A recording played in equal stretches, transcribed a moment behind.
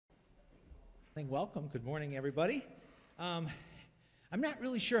morning. Welcome. Good morning, everybody. I'm not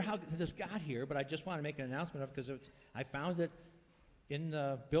really sure how this got here, but I just want to make an announcement of it because I found it in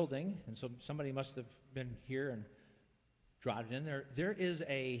the building, and so somebody must have been here and dropped it in there. There is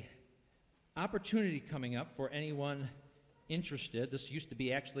a opportunity coming up for anyone interested. This used to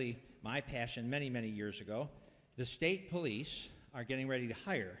be actually my passion many, many years ago. The state police are getting ready to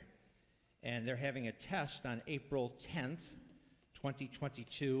hire, and they're having a test on April 10th,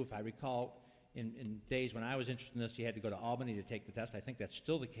 2022. If I recall, in days when I was interested in this, you had to go to Albany to take the test. I think that's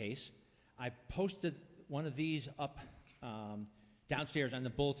still the case. I posted one of these up downstairs on the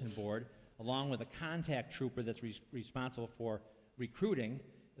bulletin board, along with a contact trooper that's responsible for recruiting.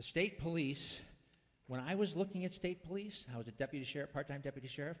 The state police, when I was looking at state police, I was a deputy sheriff, part-time deputy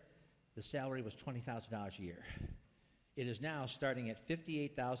sheriff, the salary was $20,000 a year. It is now starting at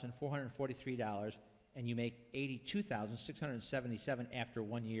 $58,443, and you make $82,677 after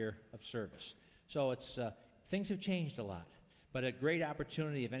 1 year of service. So it's things have changed a lot, but a great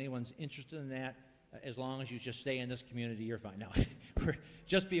opportunity if anyone's interested in that. As long as you just stay in this community, you're fine. Now,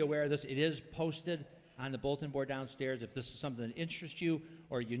 just be aware of this. It is posted on the bulletin board downstairs. If this is something that interests you,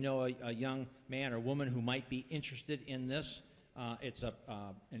 or you know a young man or woman who might be interested in this, it's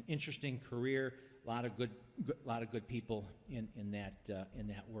an interesting career. A lot of good people in that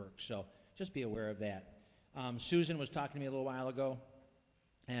work. So just be aware of that. Susan was talking to me a little while ago,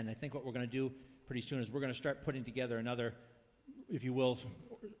 and I think what we're going to do pretty soon is we're going to start putting together another, if you will,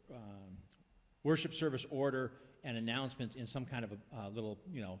 worship service order and announcements in some kind of a little,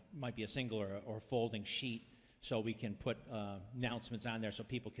 might be a single or folding sheet, so we can put announcements on there so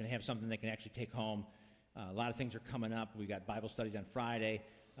people can have something they can actually take home. A lot of things are coming up. We've got Bible studies on Friday,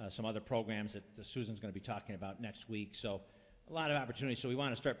 some other programs that Susan's going to be talking about next week. So a lot of opportunities. So we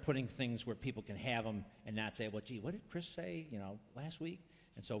want to start putting things where people can have them and not say, well, gee, what did Chris say, last week?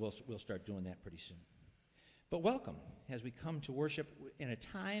 And so we'll start doing that pretty soon. But welcome as we come to worship in a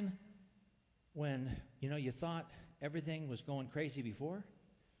time when, you thought everything was going crazy before,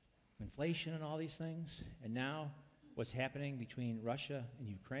 inflation and all these things, and now what's happening between Russia and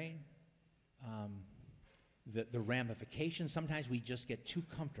Ukraine, the ramifications. Sometimes we just get too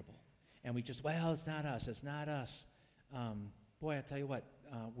comfortable, and we just, well, it's not us. Boy, I tell you what,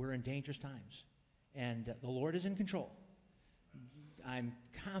 we're in dangerous times, and the Lord is in control. I'm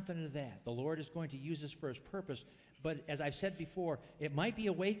confident of that. The Lord is going to use this for His purpose, but as I've said before, it might be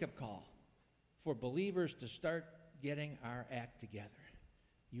a wake-up call for believers to start getting our act together.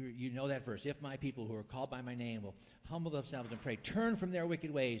 You know that verse, if my people who are called by my name will humble themselves and pray, turn from their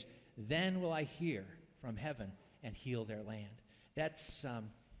wicked ways, then will I hear from heaven and heal their land. That's,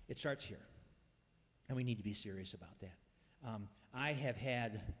 it starts here, and we need to be serious about that. I have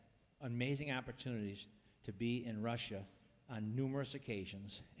had amazing opportunities to be in Russia on numerous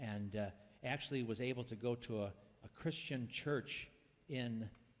occasions, and actually was able to go to a Christian church in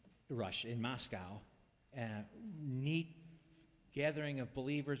Russia, in Moscow, neat gathering of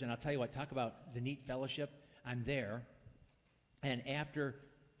believers, and I'll tell you what, talk about the neat fellowship. I'm there, and after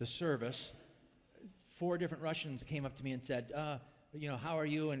the service, 4 different Russians came up to me and said, how are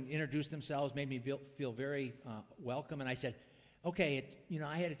you, and introduced themselves, made me feel very welcome, and I said, okay,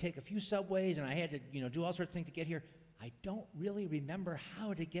 I had to take a few subways, and I had to, do all sorts of things to get here. I don't really remember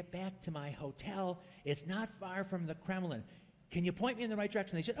how to get back to my hotel. It's not far from the Kremlin. Can you point me in the right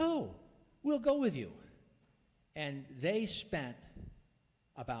direction? They said, oh, we'll go with you. And they spent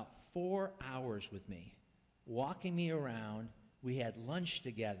about 4 hours with me, walking me around. We had lunch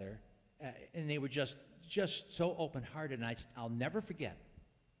together, and they were just so open-hearted. And I'll never forget,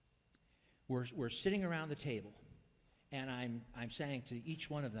 we're sitting around the table, and I'm saying to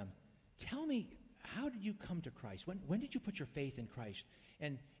each one of them, tell me, how did you come to Christ? When did you put your faith in Christ?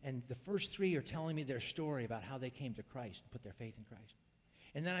 And the first 3 are telling me their story about how they came to Christ and put their faith in Christ.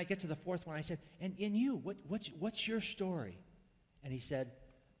 And then I get to the 4th one. I said, and you, what's your story? And he said,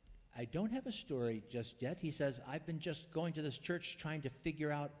 I don't have a story just yet. He says, I've been just going to this church trying to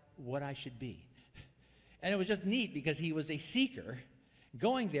figure out what I should be. And it was just neat because he was a seeker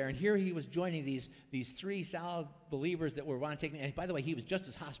going there, and here he was joining these 3 solid believers that were wanting to take me. And by the way, he was just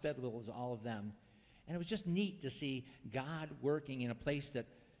as hospitable as all of them. And it was just neat to see God working in a place that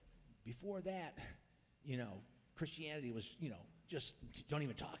before that, Christianity was, just don't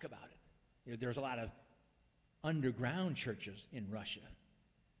even talk about it. There's a lot of underground churches in Russia.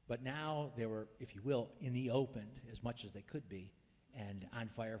 But now they were, if you will, in the open as much as they could be and on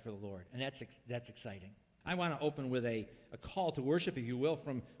fire for the Lord. And that's exciting. I want to open with a call to worship, if you will,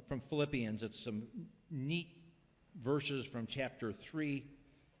 from Philippians. It's some neat verses from chapter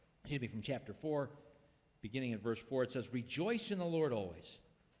 4. Beginning in verse 4, it says, rejoice in the Lord always.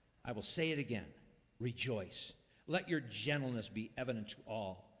 I will say it again, rejoice. Let your gentleness be evident to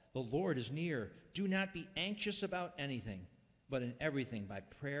all. The Lord is near. Do not be anxious about anything, but in everything, by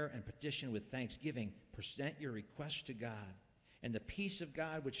prayer and petition with thanksgiving, present your requests to God. And the peace of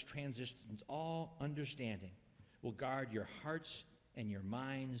God, which transcends all understanding, will guard your hearts and your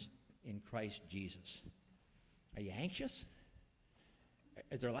minds in Christ Jesus. Are you anxious?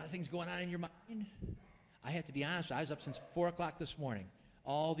 Are there a lot of things going on in your mind? I have to be honest, I was up since 4 o'clock this morning.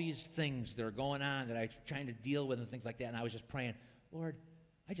 All these things that are going on that I'm trying to deal with and things like that, and I was just praying, Lord,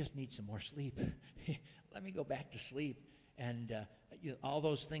 I just need some more sleep. Let me go back to sleep. And all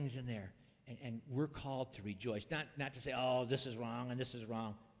those things in there. And we're called to rejoice. Not to say, oh, this is wrong and this is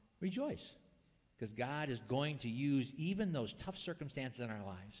wrong. Rejoice. Because God is going to use even those tough circumstances in our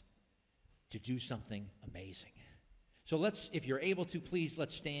lives to do something amazing. So let's, if you're able to, please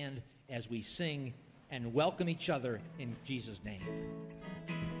let's stand as we sing and welcome each other in Jesus' name.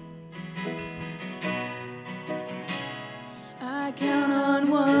 I count on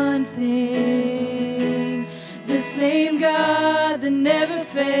one thing, the same God that never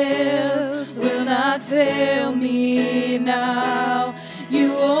fails will not fail me now.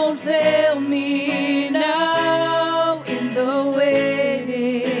 You won't fail me now in the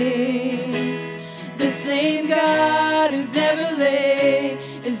waiting. The same God who's never late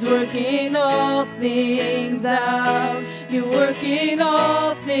is working all things out. You're working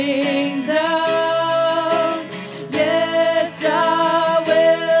all things out. Yes, I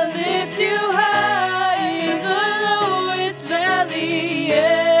will lift you high in the lowest valley.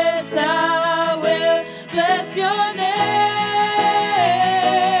 Yes, I will bless your name.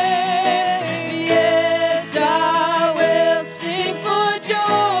 Yes, I will sing for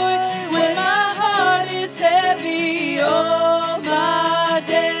joy when my heart is heavy all my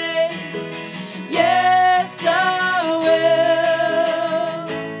days. Yes, I will.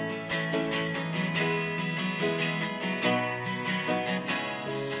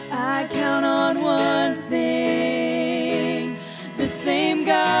 I count on one thing, the same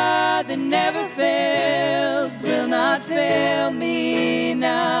God that never fails will not fail me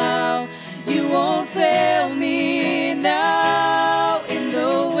now. You won't fail me now in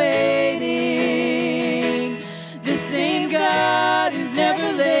the waiting. The same God who's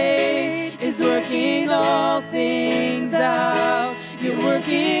never late is working all things out. You're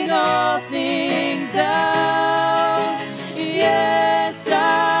working all things out. Yes,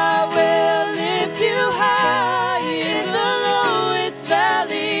 I will lift you high in the lowest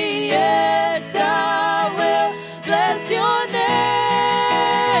valley. Yes, I will bless your name.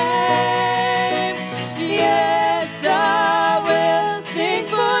 Yes, I will sing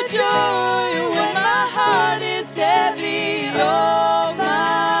for joy when my heart is heavy all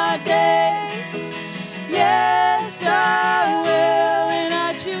my days. Yes, I will, and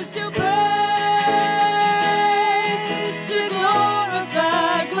I choose to praise, to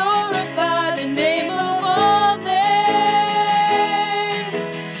glorify, glorify the name of all names,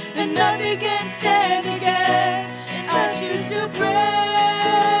 and nothing can stand against. And I choose to praise,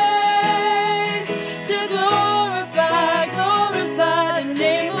 to glorify, glorify the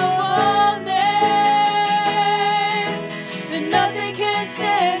name of all names, and nothing can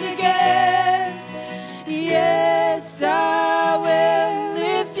stand against. Yes, I will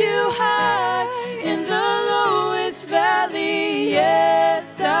lift you high in the lowest valley.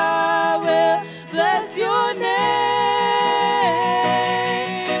 Yes, I will bless your name.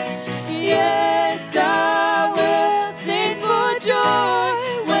 Yes, I will sing for joy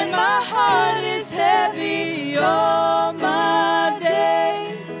when my heart is heavy all my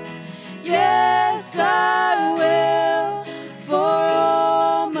days. Yes, I will for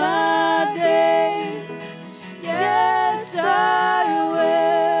all my days. Yes, I will.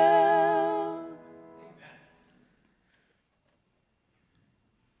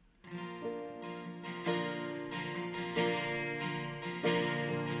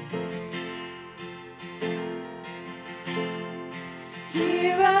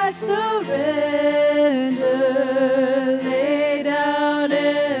 Here I surrender, lay down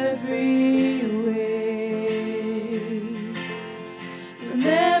every weight.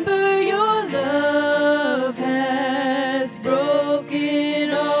 Remember your love has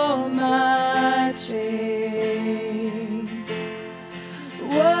broken all my chains.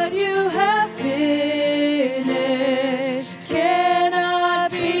 What you have finished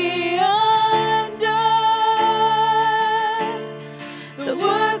cannot be undone. The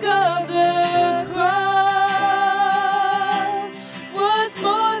work of the cross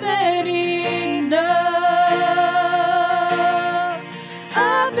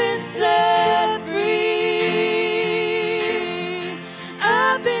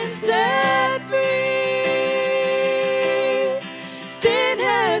been set free. Sin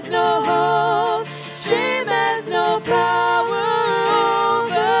has no hold, shame has no power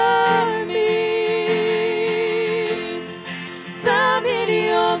over me. Found in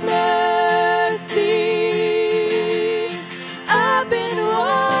your mercy, I've been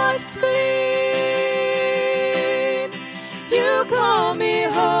washed clean. You call me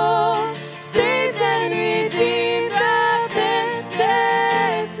home, saved and redeemed. I've been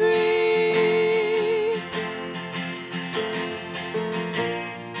set free.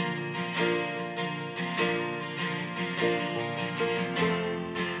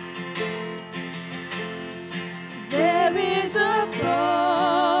 There is a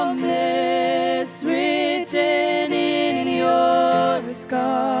promise written in your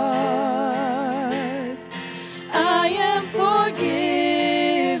scars. I am forgiven,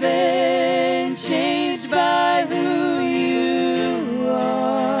 changed by who you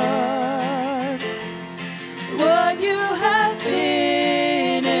are. What you have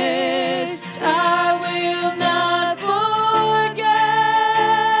finished, I will not forget.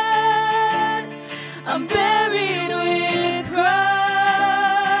 I'm buried with Christ.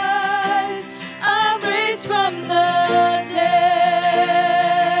 I'm raised from the dead.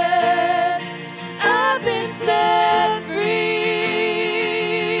 I've been set free.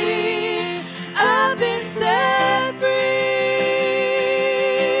 I've been set free.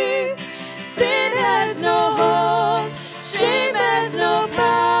 Sin has no hold, shame has no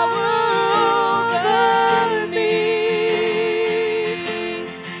power over me.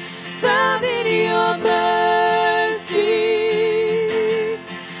 Found in your mercy,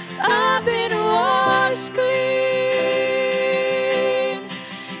 I've been washed clean.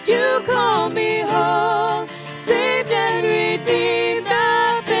 You call me home, saved and redeemed.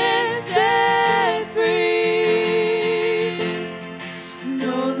 I've been set free.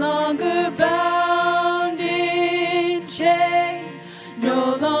 No longer bound in chains,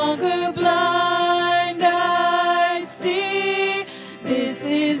 no longer blind I see. This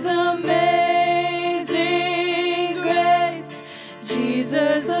is amazing grace,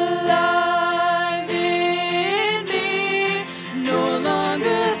 Jesus alive in me. No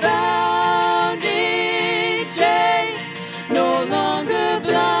longer bound in chains, no longer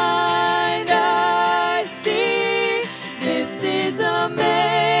blind I see. This is amazing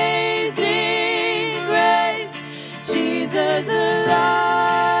grace, Jesus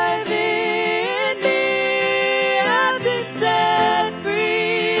alive in me. I've been set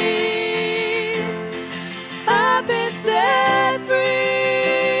free. I've been set free.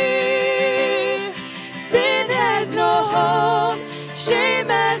 Sin has no hold, shame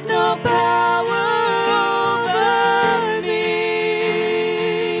has no power over me.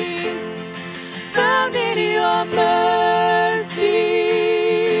 Found in your mercy,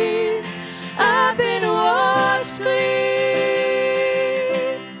 I've been washed clean.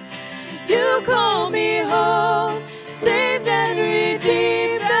 You call me home, saved and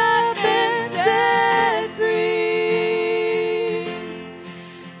redeemed. I've been set free.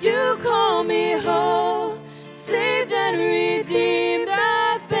 You call me home, saved and redeemed.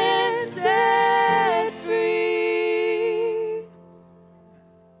 I've been set free.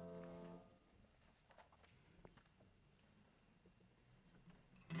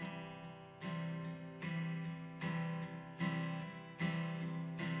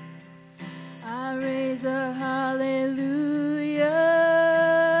 I raise a hallelujah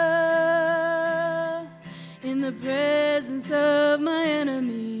in the presence of my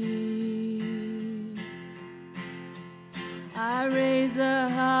enemies. I raise a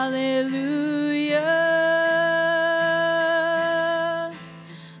hallelujah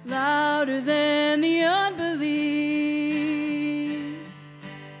louder than the unbelief.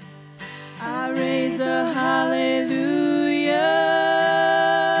 I raise a hallelujah.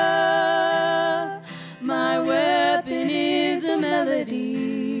 My weapon is a melody.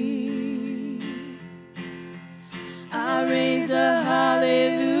 I raise a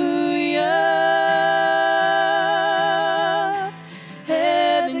hallelujah.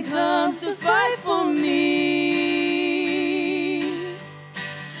 Heaven comes to fight for me.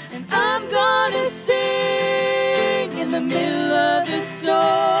 And I'm gonna sing in the middle of the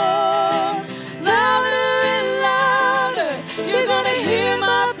storm, louder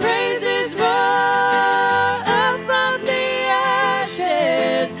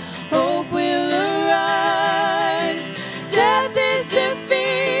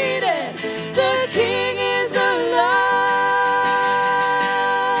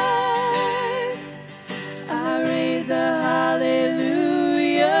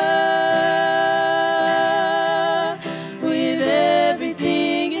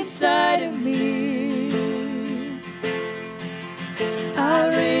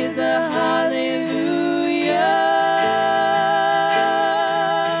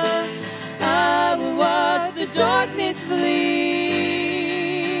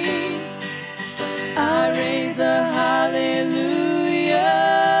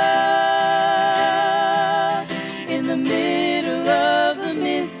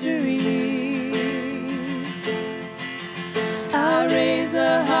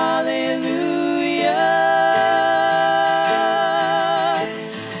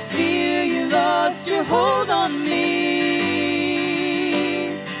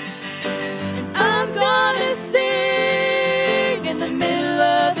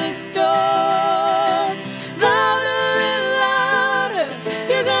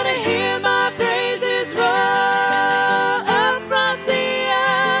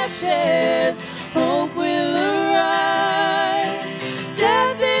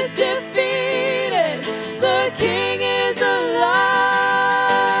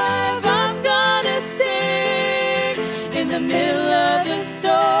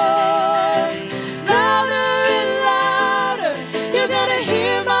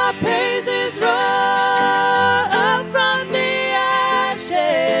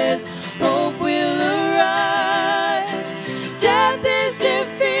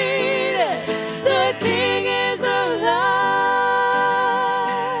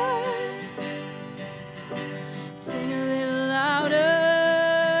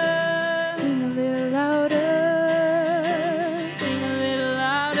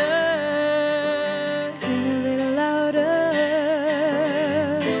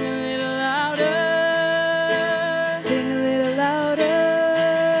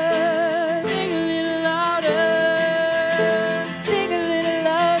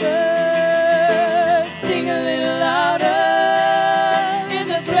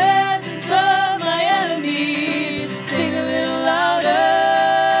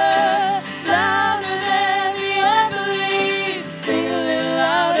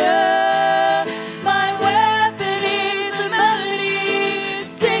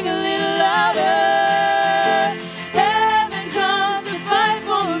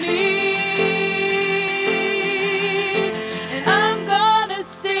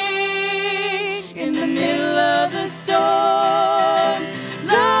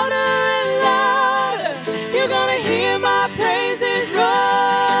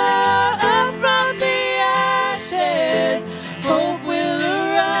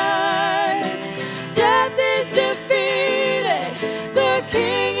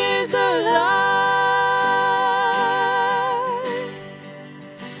life.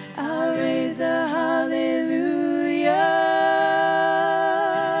 I raise a hallelujah.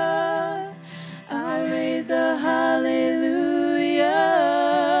 I raise a hallelujah.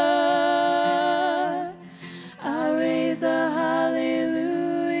 I raise a hallelujah.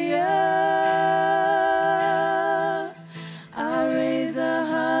 I raise a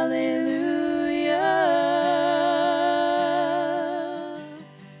hallelujah.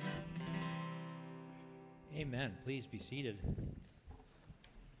 Amen. Please be seated.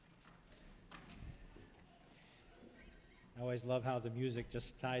 I always love how the music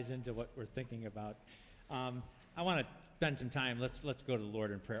just ties into what we're thinking about. I want to spend some time. Let's go to the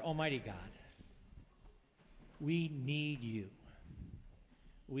Lord in prayer. Almighty God, we need you.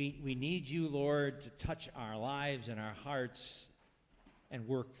 We need you, Lord, to touch our lives and our hearts and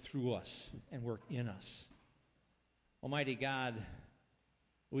work through us and work in us. Almighty God,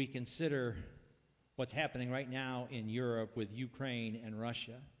 we consider what's happening right now in Europe with Ukraine and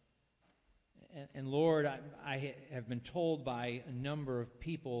Russia. And Lord, I have been told by a number of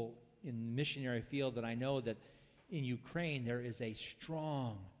people in the missionary field that I know that in Ukraine there is a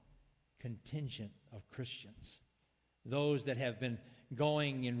strong contingent of Christians. Those that have been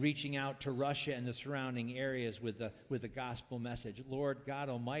going and reaching out to Russia and the surrounding areas with the gospel message. Lord God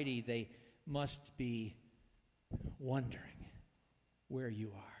Almighty, they must be wondering where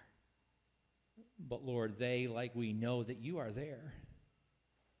you are. But Lord, they, like we, know that you are there.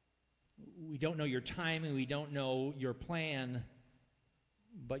 We don't know your timing, we don't know your plan,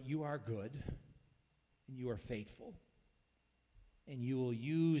 but you are good, and you are faithful, and you will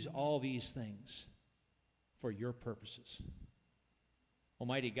use all these things for your purposes.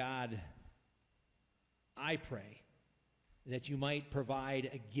 Almighty God, I pray that you might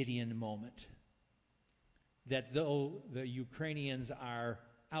provide a Gideon moment, that though the Ukrainians are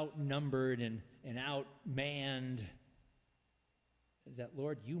outnumbered and outmanned, that,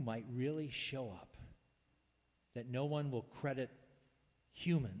 Lord, you might really show up, that no one will credit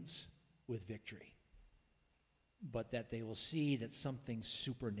humans with victory, but that they will see that something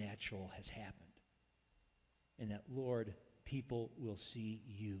supernatural has happened, and that, Lord, people will see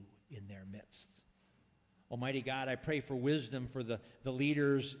you in their midst. Almighty God, I pray for wisdom for the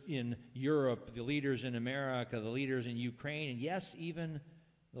leaders in Europe, the leaders in America, the leaders in Ukraine, and yes, even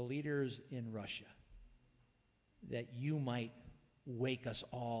the leaders in Russia, that you might wake us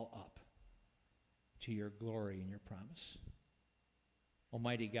all up to your glory and your promise.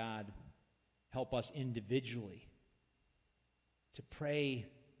 Almighty God, help us individually to pray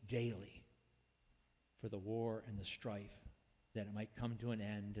daily for the war and the strife, that it might come to an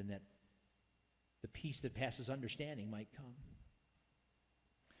end and that the peace that passes understanding might come.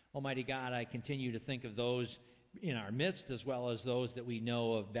 Almighty God, I continue to think of those in our midst as well as those that we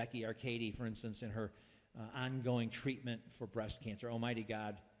know of. Becky Arcady, for instance, in her ongoing treatment for breast cancer. Almighty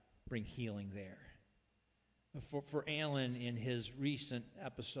God, bring healing there. For Alan in his recent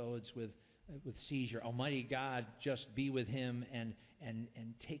episodes with seizure, Almighty God, just be with him and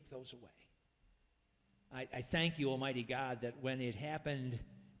take those away. I thank you, Almighty God, that when it happened,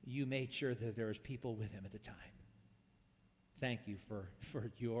 you made sure that there was people with him at the time. Thank you for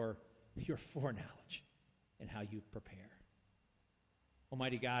your foreknowledge and how you prepare.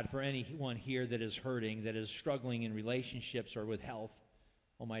 Almighty God, for anyone here that is hurting, that is struggling in relationships or with health,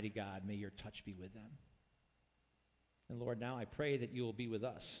 Almighty God, may your touch be with them. And Lord, now I pray that you will be with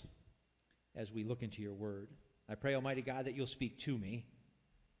us as we look into your word. I pray, Almighty God, that you'll speak to me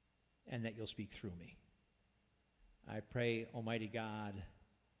and that you'll speak through me. I pray, Almighty God,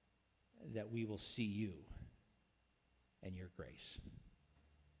 that we will see you and your grace.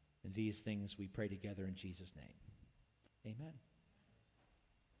 And these things we pray together in Jesus' name. Amen.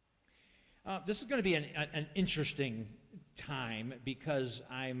 This is going to be an interesting time because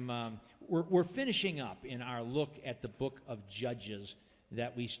we're finishing up in our look at the book of Judges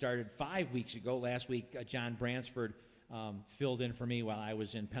that we started 5 weeks ago. Last week, John Bransford filled in for me while I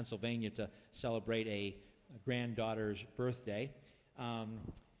was in Pennsylvania to celebrate a granddaughter's birthday.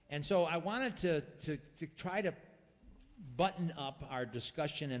 And so I wanted to try to button up our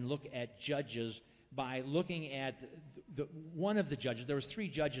discussion and look at Judges by looking at one of the judges. There was 3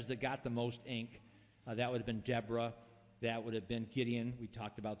 judges that got the most ink. That would have been Deborah. That would have been Gideon. We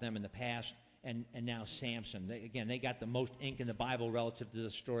talked about them in the past. And now Samson. They got the most ink in the Bible relative to the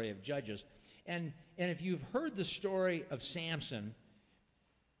story of Judges. And if you've heard the story of Samson,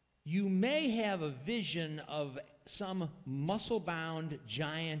 you may have a vision of some muscle-bound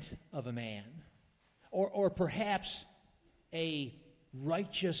giant of a man, or perhaps a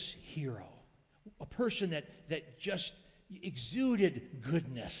righteous hero, a person that just exuded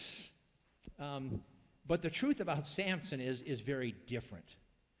goodness But the truth about Samson is very different.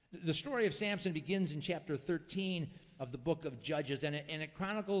 The story of Samson begins in chapter 13 of the book of Judges, and it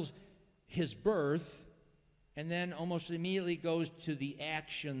chronicles his birth, and then almost immediately goes to the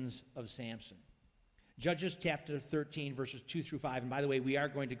actions of Samson. Judges chapter 13, verses 2 through 5. And by the way, we are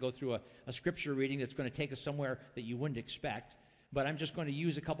going to go through a scripture reading that's going to take us somewhere that you wouldn't expect, but I'm just going to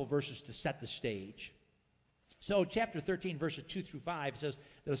use a couple verses to set the stage. So chapter 13, verses 2 through 5 says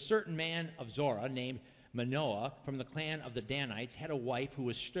that a certain man of Zorah named Manoah from the clan of the Danites had a wife who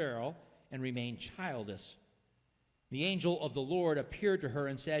was sterile and remained childless. The angel of the Lord appeared to her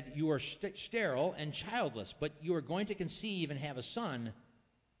and said, "You are sterile and childless, but you are going to conceive and have a son.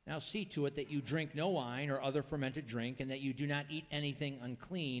 Now see to it that you drink no wine or other fermented drink, and that you do not eat anything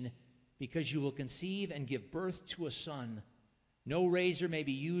unclean, because you will conceive and give birth to a son. No razor may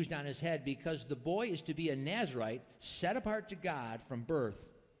be used on his head, because the boy is to be a Nazirite, set apart to God from birth,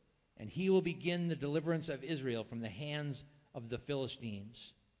 and he will begin the deliverance of Israel from the hands of the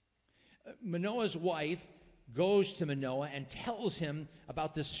Philistines." Manoah's wife goes to Manoah and tells him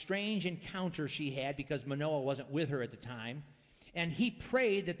about this strange encounter she had, because Manoah wasn't with her at the time. And he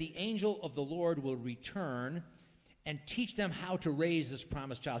prayed that the angel of the Lord will return and teach them how to raise this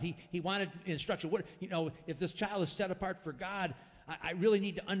promised child. He wanted instruction. If this child is set apart for God, I really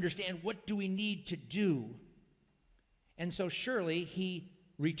need to understand, what do we need to do? And so surely he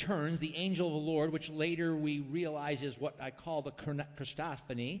returns, the angel of the Lord, which later we realize is what I call the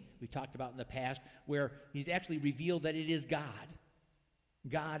Christophany, we talked about in the past, where he's actually revealed that it is God.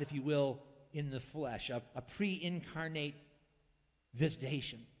 God, if you will, in the flesh, a pre-incarnate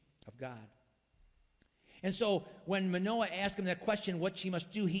visitation of God. And so when Manoah asked him that question, what she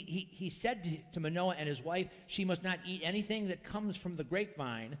must do, he said to Manoah and his wife, she must not eat anything that comes from the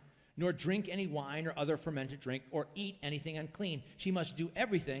grapevine, nor drink any wine or other fermented drink, or eat anything unclean. She must do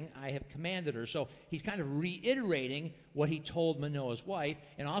everything I have commanded her. So he's kind of reiterating what he told Manoah's wife,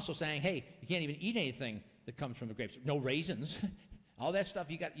 and also saying, hey, you can't even eat anything that comes from the grapes. No raisins. All that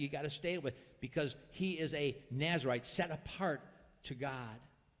stuff you got to stay with, because he is a Nazirite, set apart to God.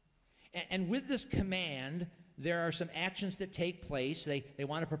 And with this command, there are some actions that take place. They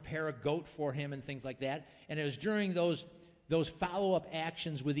want to prepare a goat for him and things like that. And it was during those follow-up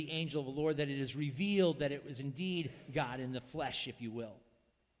actions with the angel of the Lord that it is revealed that it was indeed God in the flesh, if you will.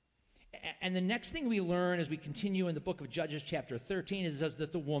 And the next thing we learn as we continue in the book of Judges chapter 13 is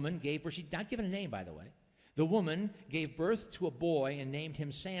that the woman gave birth. She's not given a name, by the way. The woman gave birth to a boy and named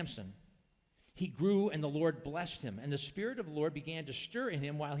him Samson. He grew, and the Lord blessed him. And the Spirit of the Lord began to stir in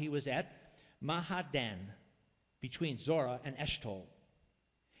him while he was at Mahadan, between Zorah and Eshtaol.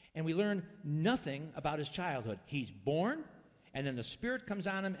 And we learn nothing about his childhood. He's born, and then the Spirit comes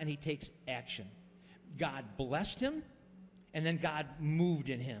on him, and he takes action. God blessed him, and then God moved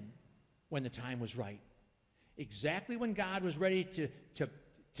in him when the time was right. Exactly when God was ready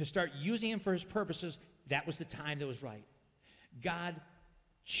to start using him for his purposes, that was the time that was right. God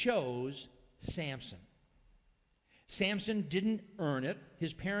chose Samson. Samson didn't earn it.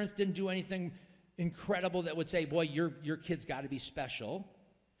 His parents didn't do anything incredible that would say, boy, your kid's got to be special.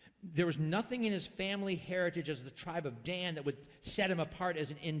 There was nothing in his family heritage as the tribe of Dan that would set him apart as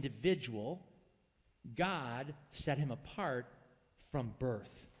an individual. God set him apart from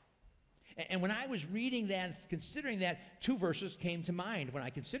birth. And when I was reading that and considering that, two verses came to mind when I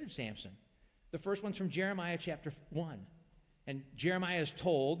considered Samson. The first one's from Jeremiah chapter 1. And Jeremiah is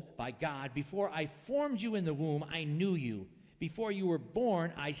told by God, "Before I formed you in the womb, I knew you. Before you were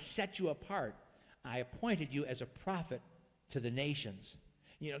born, I set you apart. I appointed you as a prophet to the nations."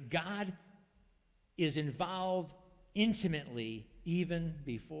 God is involved intimately even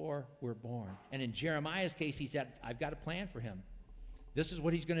before we're born. And in Jeremiah's case, he said, I've got a plan for him. This is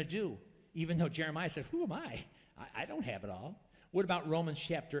what he's going to do. Even though Jeremiah said, who am I? I don't have it all. What about Romans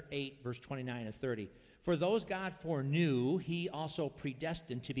chapter 8, verse 29 and 30? For those God foreknew, he also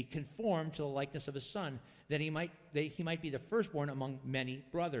predestined to be conformed to the likeness of his Son, that he might be the firstborn among many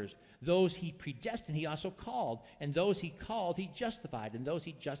brothers. Those he predestined, he also called. And those he called, he justified. And those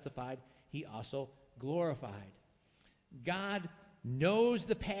he justified, he also glorified. God knows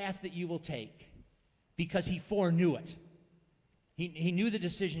the path that you will take because he foreknew it. He knew the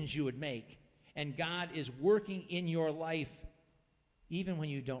decisions you would make. And God is working in your life even when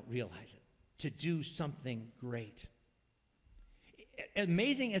you don't realize it, to do something great.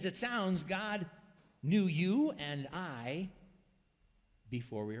 Amazing as it sounds, God knew you and I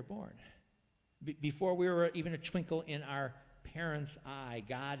before we were born. Before we were even a twinkle in our parents' eye,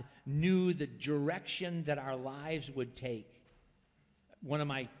 God knew the direction that our lives would take. One of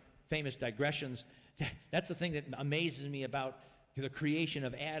my famous digressions, that's the thing that amazes me about the creation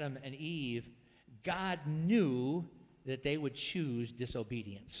of Adam and Eve, God knew that they would choose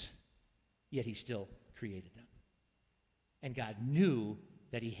disobedience, yet he still created them. And God knew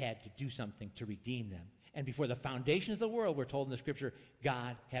that he had to do something to redeem them. And before the foundations of the world, we're told in the scripture,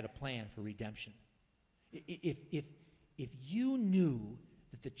 God had a plan for redemption. If you knew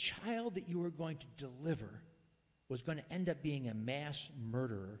that the child that you were going to deliver was going to end up being a mass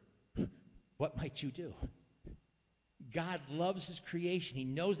murderer, what might you do? God loves his creation. He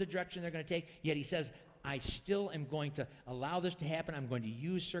knows the direction they're going to take, yet he says, I still am going to allow this to happen. I'm going to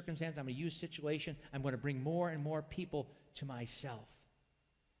use circumstance. I'm going to use situation. I'm going to bring more and more people to myself.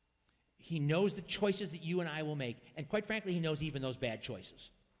 He knows the choices that you and I will make. And quite frankly, he knows even those bad choices.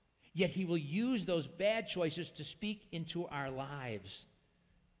 Yet he will use those bad choices to speak into our lives.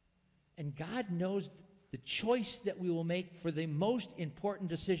 And God knows the choice that we will make for the most important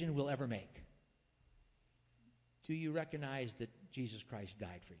decision we'll ever make. Do you recognize that Jesus Christ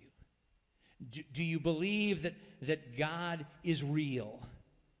died for you? Do you believe that God is real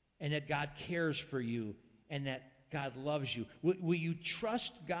and that God cares for you and that God loves you? Will you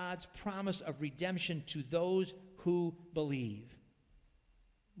trust God's promise of redemption to those who believe?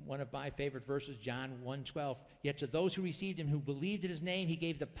 One of my favorite verses, John 1:12. Yet to those who received him, who believed in his name, he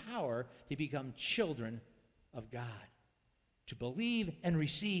gave the power to become children of God. To believe and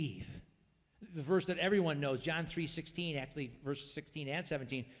receive. The verse that everyone knows, John 3:16, actually verses 16 and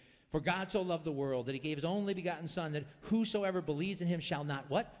 17. For God so loved the world that he gave his only begotten Son, that whosoever believes in him shall not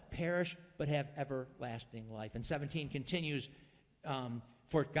what? Perish, but have everlasting life. And 17 continues,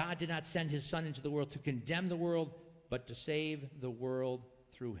 for God did not send his Son into the world to condemn the world, but to save the world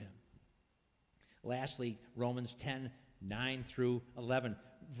through him. Lastly, Romans 10:9 through 11.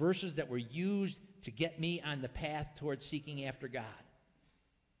 Verses that were used to get me on the path towards seeking after God.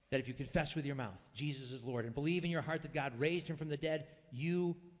 That if you confess with your mouth, Jesus is Lord, and believe in your heart that God raised him from the dead,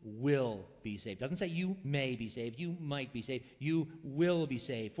 you will be saved. It doesn't say you may be saved, you might be saved. You will be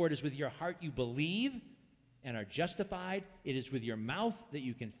saved. For it is with your heart you believe and are justified. It is with your mouth that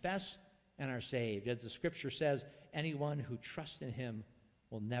you confess and are saved. As the scripture says, anyone who trusts in him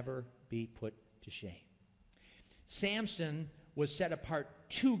will never be put to shame. Samson was set apart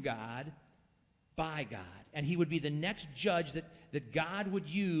to God by God, and he would be the next judge that God would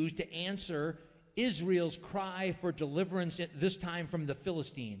use to answer Israel's cry for deliverance, this time from the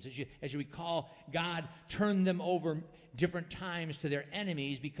Philistines. As you recall, God turned them over different times to their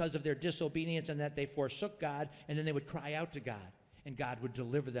enemies because of their disobedience and that they forsook God, and then they would cry out to God, and God would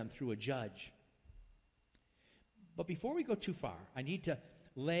deliver them through a judge. But before we go too far, I need to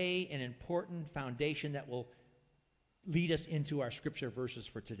lay an important foundation that will lead us into our scripture verses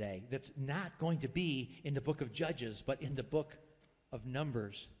for today. That's not going to be in the book of Judges, but in the book of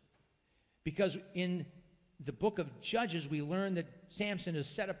Numbers. Because in the book of Judges, we learn that Samson is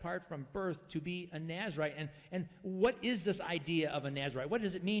set apart from birth to be a Nazirite. And what is this idea of a Nazirite? What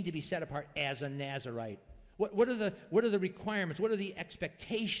does it mean to be set apart as a Nazirite? What are the requirements? What are the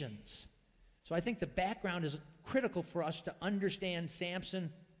expectations? So I think the background is critical for us to understand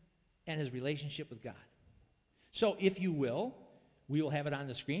Samson and his relationship with God. So if you will, we will have it on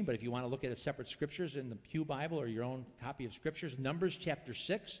the screen, but if you want to look at separate scriptures in the Pew Bible or your own copy of scriptures, Numbers chapter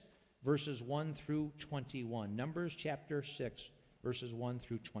 6, verses 1 through 21. Numbers chapter 6, verses 1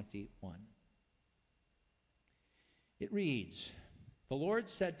 through 21. It reads, the Lord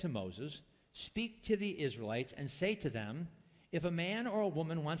said to Moses, speak to the Israelites and say to them, if a man or a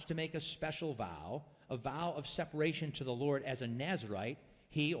woman wants to make a special vow, a vow of separation to the Lord as a Nazirite,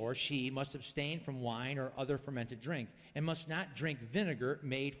 he or she must abstain from wine or other fermented drink, and must not drink vinegar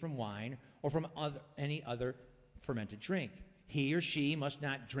made from wine or from any other fermented drink. He or she must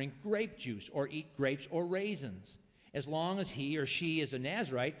not drink grape juice or eat grapes or raisins. As long as he or she is a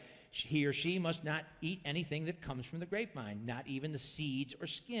Nazirite, he or she must not eat anything that comes from the grapevine, not even the seeds or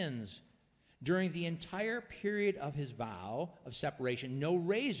skins. During the entire period of his vow of separation, no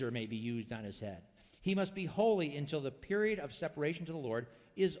razor may be used on his head. He must be holy until the period of separation to the Lord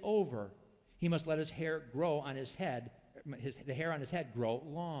is over. He must let his hair grow on his head, the hair on his head grow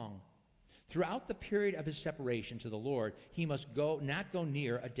long. Throughout the period of his separation to the Lord, he must not go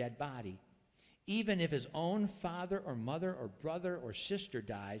near a dead body. Even if his own father or mother or brother or sister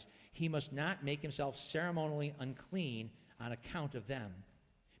dies, he must not make himself ceremonially unclean on account of them,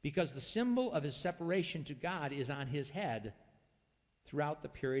 because the symbol of his separation to God is on his head. Throughout the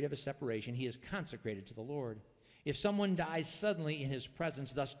period of his separation, he is consecrated to the Lord. If someone dies suddenly in his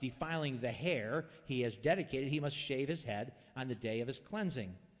presence, thus defiling the hair he has dedicated, he must shave his head on the day of his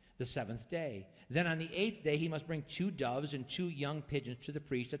cleansing, the seventh day. Then on the eighth day, he must bring 2 doves and 2 young pigeons to the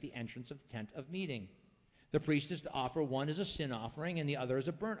priest at the entrance of the tent of meeting. The priest is to offer one as a sin offering and the other as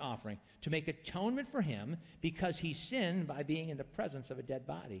a burnt offering to make atonement for him because he sinned by being in the presence of a dead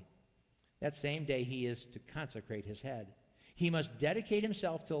body. That same day he is to consecrate his head. He must dedicate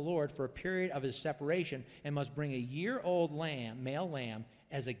himself to the Lord for a period of his separation and must bring a year-old lamb, male lamb,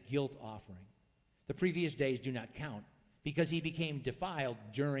 as a guilt offering. The previous days do not count because he became defiled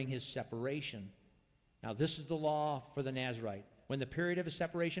during his separation. Now this is the law for the Nazirite. When the period of his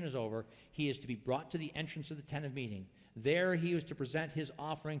separation is over, he is to be brought to the entrance of the tent of meeting. There he was to present his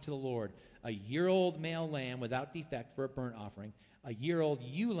offering to the Lord, a year-old male lamb without defect for a burnt offering, a year-old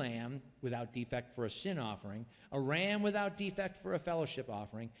ewe lamb without defect for a sin offering, a ram without defect for a fellowship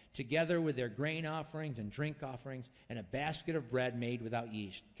offering, together with their grain offerings and drink offerings, and a basket of bread made without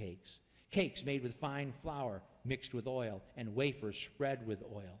yeast, cakes made with fine flour mixed with oil, and wafers spread with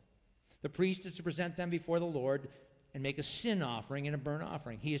oil. The priest is to present them before the Lord and make a sin offering and a burnt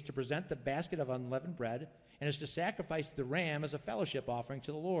offering. He is to present the basket of unleavened bread and is to sacrifice the ram as a fellowship offering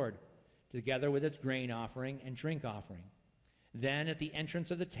to the Lord, together with its grain offering and drink offering. Then at the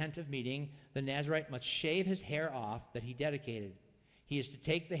entrance of the tent of meeting, the Nazirite must shave his hair off that he dedicated. He is to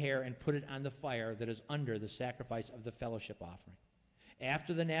take the hair and put it on the fire that is under the sacrifice of the fellowship offering.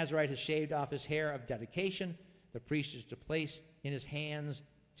 After the Nazirite has shaved off his hair of dedication, the priest is to place in his hands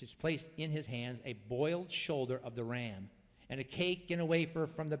a boiled shoulder of the ram, and a cake and a wafer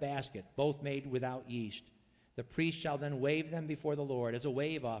from the basket, both made without yeast. The priest shall then wave them before the Lord as a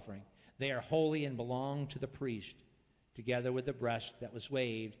wave offering. They are holy and belong to the priest, together with the breast that was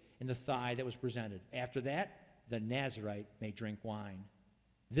waved and the thigh that was presented. After that, the Nazirite may drink wine.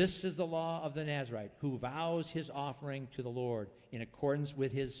 This is the law of the Nazirite, who vows his offering to the Lord in accordance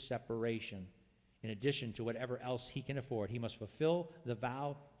with his separation. In addition to whatever else he can afford, he must fulfill the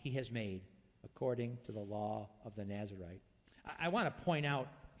vow he has made according to the law of the Nazirite. I want to point out,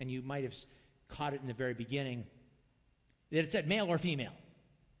 and you might have caught it in the very beginning, that it said male or female.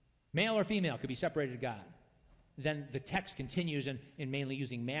 Male or female could be separated to God. Then the text continues in mainly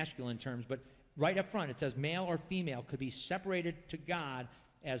using masculine terms, but right up front it says male or female could be separated to God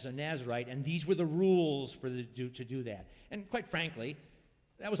as a Nazirite, and these were the rules to do that. And quite frankly,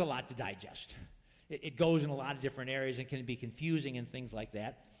 that was a lot to digest. It goes in a lot of different areas and can be confusing and things like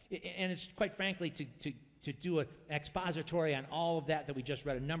that. And it's quite frankly, to do an expository on all of that we just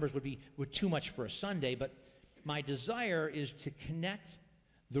read in Numbers would be too much for a Sunday, but my desire is to connect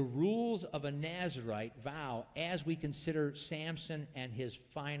the rules of a Nazirite vow as we consider Samson and his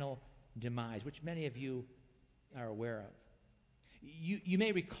final demise, which many of you are aware of. You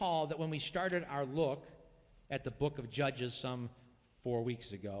may recall that when we started our look at the book of Judges some 4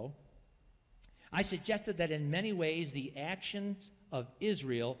 weeks ago, I suggested that in many ways the actions of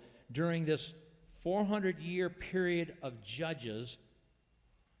Israel during this 400-year period of Judges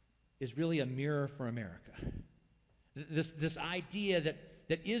is really a mirror for America. This idea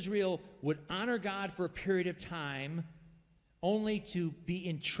that Israel would honor God for a period of time only to be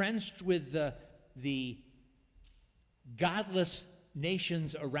entrenched with the godless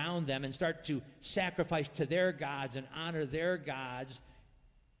nations around them and start to sacrifice to their gods and honor their gods,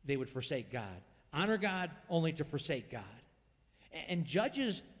 they would forsake God. Honor God only to forsake God. And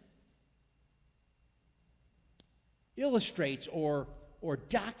Judges illustrates or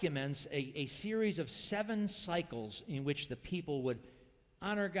documents a series of 7 cycles in which the people would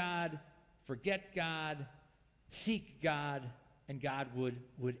honor God, forget God, seek God, and God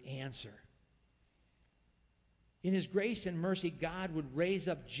would answer. In his grace and mercy, God would raise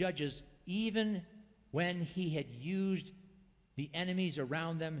up judges even when he had used the enemies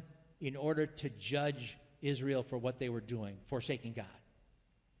around them in order to judge Israel for what they were doing, forsaking God.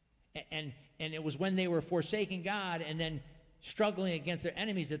 And it was when they were forsaking God and then struggling against their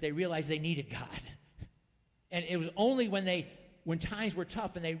enemies that they realized they needed God. And it was only when times were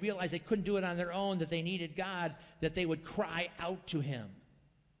tough and they realized they couldn't do it on their own, that they needed God, that they would cry out to him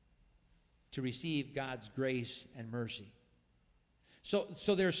to receive God's grace and mercy.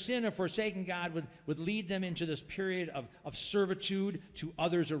 So their sin of forsaking God would lead them into this period of servitude to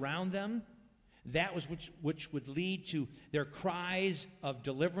others around them. That was which would lead to their cries of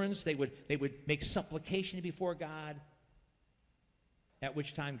deliverance. They would make supplication before God, at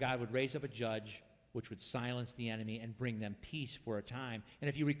which time God would raise up a judge which would silence the enemy and bring them peace for a time. And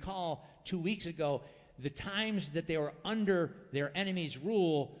if you recall 2 weeks ago, the times that they were under their enemy's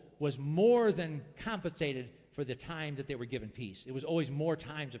rule was more than compensated for the time that they were given peace. It was always more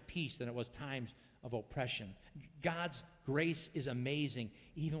times of peace than it was times of oppression. God's grace is amazing,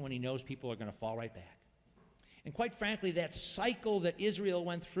 even when he knows people are going to fall right back. And quite frankly, that cycle that Israel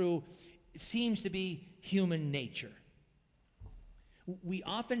went through seems to be human nature. We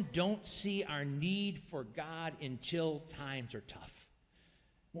often don't see our need for God until times are tough.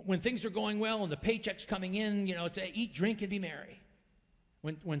 When things are going well and the paycheck's coming in, it's eat, drink, and be merry.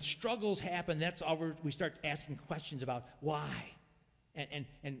 When struggles happen, that's all we start asking questions about why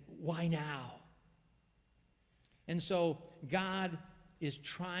and why now. And so God is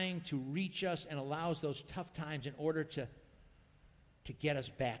trying to reach us and allows those tough times in order to get us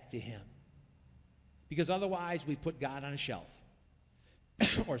back to him. Because otherwise we put God on a shelf.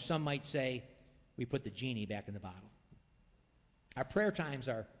 Or some might say we put the genie back in the bottle. Our prayer times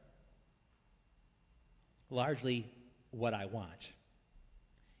are largely what I want.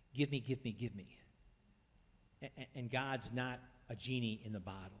 Give me, give me, give me. And God's not a genie in the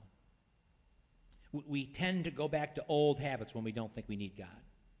bottle. We tend to go back to old habits when we don't think we need God.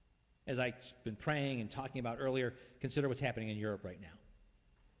 As I've been praying and talking about earlier, consider what's happening in Europe right now.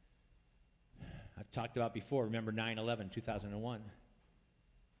 I've talked about before, remember 9/11, 2001.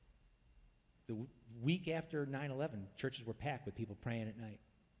 The week after 9/11, churches were packed with people praying at night.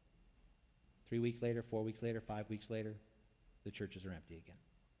 3 weeks later, 4 weeks later, 5 weeks later, the churches are empty again.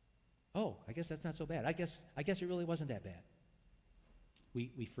 Oh, I guess that's not so bad. I guess it really wasn't that bad.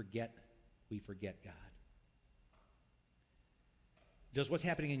 We forget God. Does what's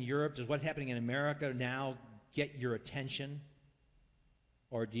happening in Europe, does what's happening in America now get your attention?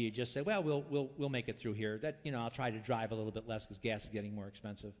 Or do you just say, well, we'll make it through here. I'll try to drive a little bit less because gas is getting more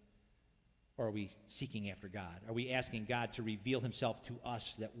expensive. Or are we seeking after God? Are we asking God to reveal himself to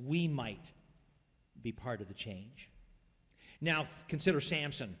us that we might be part of the change? Now, consider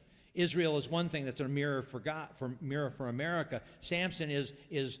Samson. Israel is one thing that's a mirror for God, mirror for America. Samson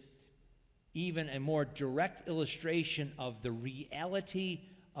is even a more direct illustration of the reality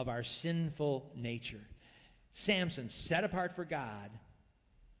of our sinful nature. Samson, set apart for God,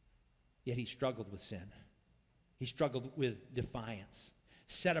 yet he struggled with sin. He struggled with defiance.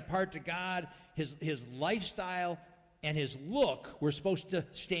 Set apart to God, his lifestyle and his look were supposed to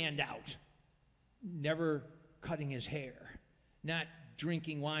stand out. Never cutting his hair, not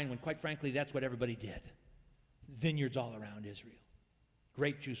drinking wine when, quite frankly, that's what everybody did. Vineyards all around Israel.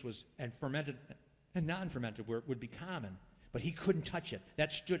 Grape juice and fermented and non-fermented would be common, but he couldn't touch it.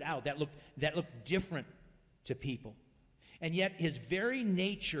 That stood out. That looked different to people. And yet his very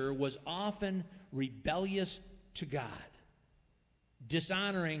nature was often rebellious to God,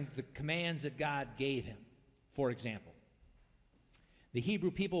 dishonoring the commands that God gave him. For example, the Hebrew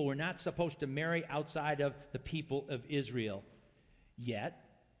people were not supposed to marry outside of the people of Israel. Yet,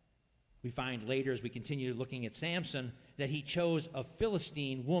 we find later as we continue looking at Samson that he chose a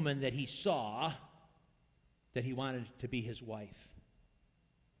Philistine woman that he saw that he wanted to be his wife.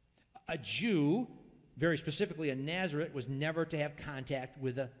 A Jew, very specifically a Nazarite, was never to have contact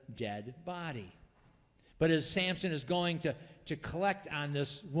with a dead body. But as Samson is going to collect on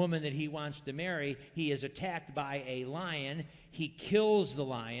this woman that he wants to marry, he is attacked by a lion. He kills the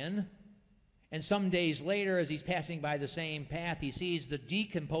lion. And some days later, as he's passing by the same path, he sees the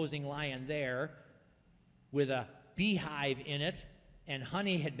decomposing lion there with a beehive in it, and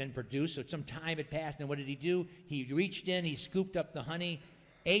honey had been produced, so some time had passed, and what did he do? He reached in, he scooped up the honey,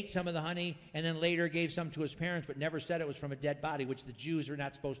 ate some of the honey, and then later gave some to his parents, but never said it was from a dead body, which the Jews are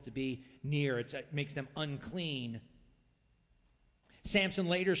not supposed to be near. It makes them unclean. Samson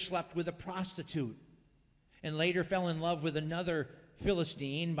later slept with a prostitute, and later fell in love with another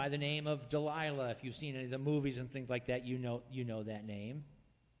Philistine by the name of Delilah. If you've seen any of the movies and things like that, you know that name.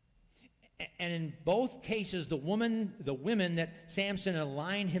 And in both cases, the women that Samson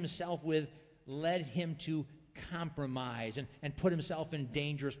aligned himself with led him to compromise and put himself in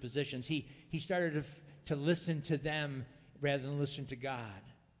dangerous positions. He started to listen to them rather than listen to God.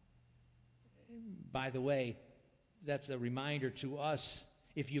 By the way, that's a reminder to us.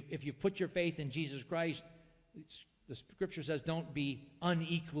 If you put your faith in Jesus Christ, the scripture says don't be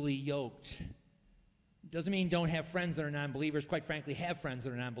unequally yoked. Doesn't mean don't have friends that are non-believers. Quite frankly, have friends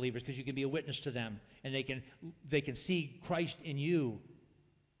that are non-believers because you can be a witness to them and they can see Christ in you.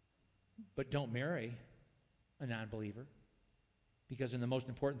 But don't marry a non-believer because in the most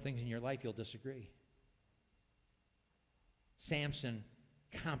important things in your life you'll disagree. Samson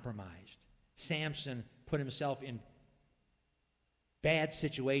compromised. Samson put himself in bad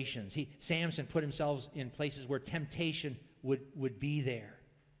situations. Samson put himself in places where temptation would be there.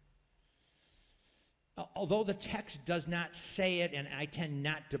 Although the text does not say it, and I tend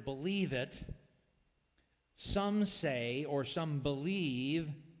not to believe it, some say or some believe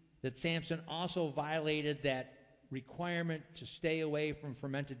that Samson also violated that requirement to stay away from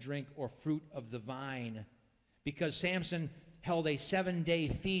fermented drink or fruit of the vine, because Samson held a 7-day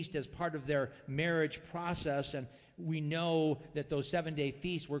feast as part of their marriage process, and we know that those 7-day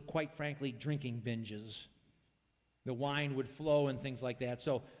feasts were, quite frankly, drinking binges. The wine would flow and things like that.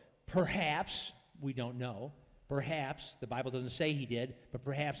 So perhaps, we don't know, perhaps, the Bible doesn't say he did, but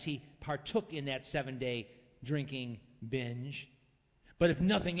perhaps he partook in that 7-day drinking binge. But if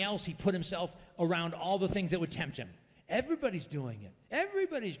nothing else, he put himself around all the things that would tempt him. Everybody's doing it.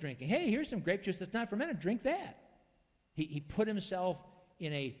 Everybody's drinking. Hey, here's some grape juice that's not fermented. Drink that. He put himself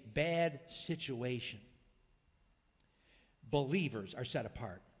in a bad situation. Believers are set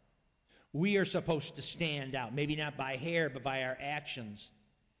apart. We are supposed to stand out, maybe not by hair, but by our actions.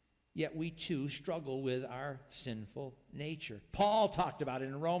 Yet we too struggle with our sinful nature. Paul talked about it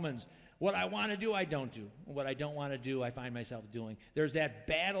in Romans. What I want to do, I don't do. What I don't want to do, I find myself doing. There's that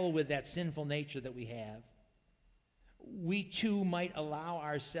battle with that sinful nature that we have. We too might allow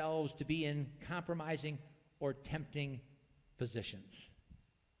ourselves to be in compromising or tempting positions.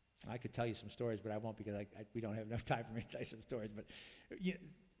 I could tell you some stories, but I won't, because we don't have enough time for me to tell you some stories. But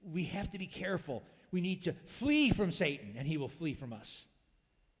we have to be careful. We need to flee from Satan, and he will flee from us.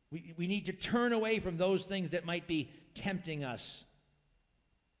 We need to turn away from those things that might be tempting us.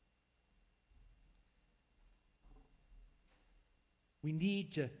 We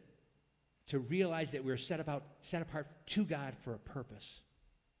need to realize that we're set apart to God for a purpose.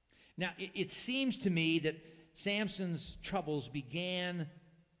 Now, it seems to me that Samson's troubles began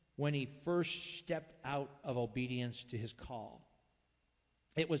when he first stepped out of obedience to his call.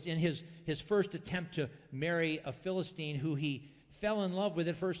 It was in his first attempt to marry a Philistine who he fell in love with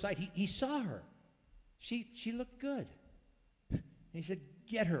at first sight. He saw her. She looked good. And he said,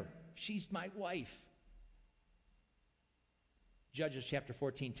 get her. She's my wife. Judges chapter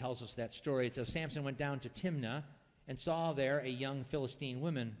 14 tells us that story. It says, Samson went down to Timnah and saw there a young Philistine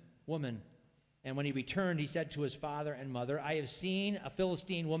woman. And when he returned, he said to his father and mother, I have seen a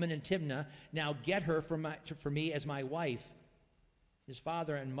Philistine woman in Timnah. Now get her for me as my wife. His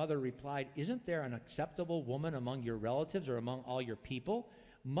father and mother replied, isn't there an acceptable woman among your relatives or among all your people?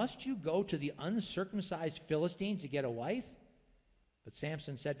 Must you go to the uncircumcised Philistine to get a wife? But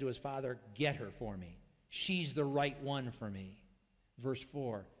Samson said to his father, get her for me. She's the right one for me. Verse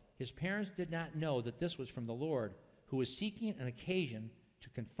 4, his parents did not know that this was from the Lord, who was seeking an occasion to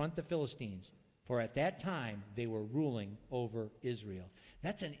confront the Philistines, for at that time they were ruling over Israel.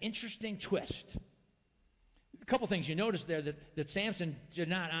 That's an interesting twist. A couple things you notice there, that Samson did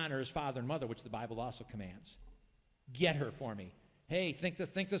not honor his father and mother, which the Bible also commands. Get her for me. Hey, think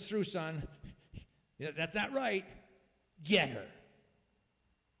this through, son. That's not right. Get her.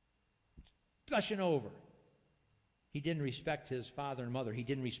 Gushing over. He didn't respect his father and mother. He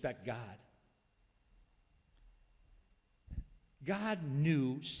didn't respect God. God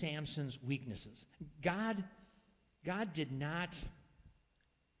knew Samson's weaknesses. God did not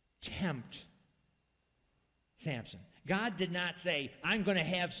tempt Samson. God did not say, I'm going to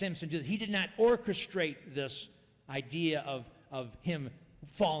have Samson do this. He did not orchestrate this idea of him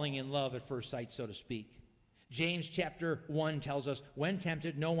falling in love at first sight, so to speak. James chapter 1 tells us, when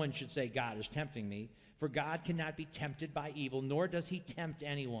tempted, no one should say, God is tempting me. For God cannot be tempted by evil, nor does he tempt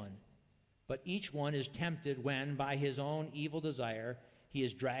anyone. But each one is tempted when, by his own evil desire, he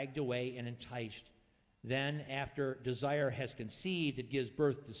is dragged away and enticed. Then, after desire has conceived, it gives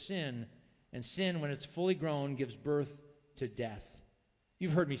birth to sin. And sin, when it's fully grown, gives birth to death.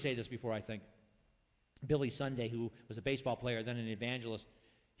 You've heard me say this before, I think. Billy Sunday, who was a baseball player, then an evangelist,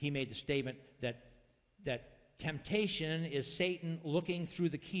 he made the statement that temptation is Satan looking through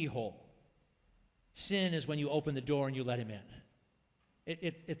the keyhole. Sin is when you open the door and you let him in.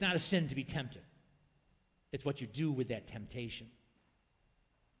 It's not a sin to be tempted. It's what you do with that temptation.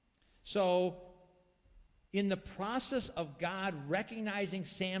 So, in the process of God recognizing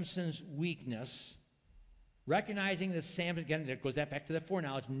Samson's weakness, recognizing that Samson, again, that goes back to that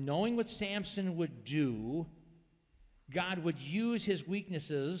foreknowledge, knowing what Samson would do, God would use his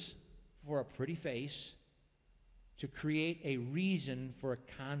weaknesses for a pretty face to create a reason for a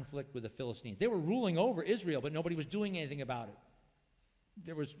conflict with the Philistines. They were ruling over Israel, but nobody was doing anything about it.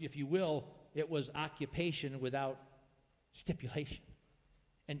 There was, if you will, it was occupation without stipulation.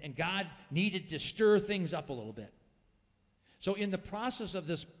 And God needed to stir things up a little bit. So in the process of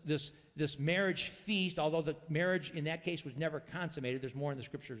this marriage feast, although the marriage in that case was never consummated, there's more in the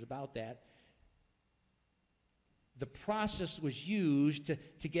scriptures about that, the process was used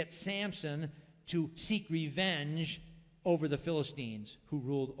to get Samson to seek revenge over the Philistines who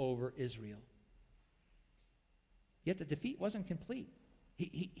ruled over Israel. Yet the defeat wasn't complete.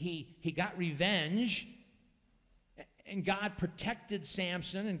 He got revenge, and God protected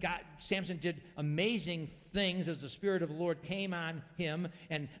Samson, and Samson did amazing things as the Spirit of the Lord came on him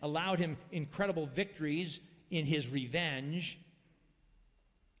and allowed him incredible victories in his revenge.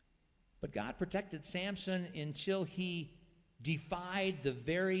 But God protected Samson until he defied the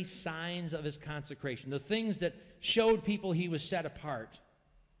very signs of his consecration, the things that showed people he was set apart.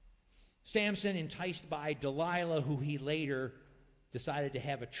 Samson, enticed by Delilah, who he later decided to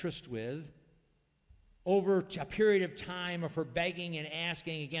have a tryst with, over a period of time of her begging and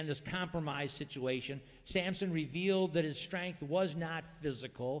asking, again, this compromise situation, Samson revealed that his strength was not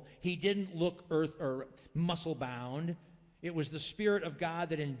physical. He didn't look earth or muscle bound. It was the Spirit of God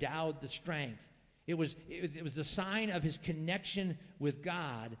that endowed the strength. It was the sign of his connection with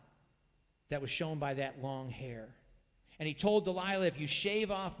God that was shown by that long hair. And he told Delilah, if you shave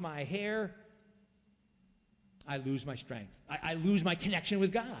off my hair, I lose my strength. I lose my connection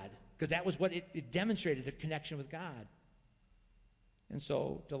with God, because that was what it demonstrated, the connection with God. And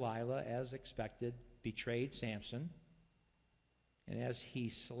so Delilah, as expected, betrayed Samson. And as he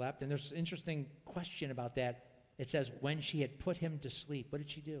slept, and there's an interesting question about that. It says, when she had put him to sleep, what did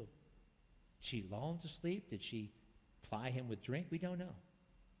she do? Did she lull him to sleep? Did she ply him with drink? We don't know.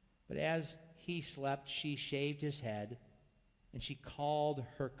 But as he slept, she shaved his head, and she called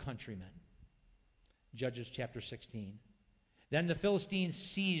her countrymen. Judges chapter 16. Then the Philistines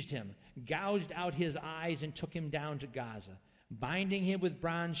seized him, gouged out his eyes, and took him down to Gaza. Binding him with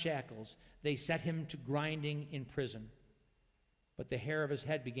bronze shackles, they set him to grinding in prison. But the hair of his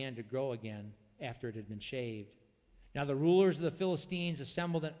head began to grow again after it had been shaved. Now the rulers of the Philistines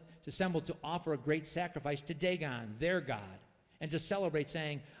assembled to offer a great sacrifice to Dagon, their god, and to celebrate,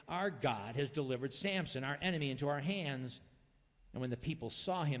 saying, our God has delivered Samson, our enemy, into our hands. And when the people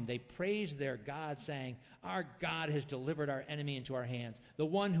saw him, they praised their God, saying, our God has delivered our enemy into our hands, the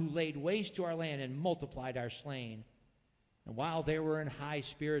one who laid waste to our land and multiplied our slain. And while they were in high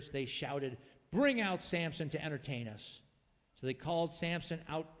spirits, they shouted, bring out Samson to entertain us. So they called Samson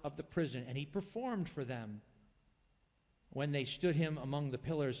out of the prison, and he performed for them. When they stood him among the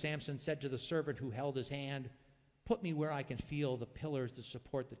pillars, Samson said to the servant who held his hand, put me where I can feel the pillars that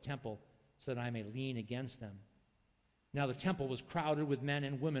support the temple, so that I may lean against them. Now the temple was crowded with men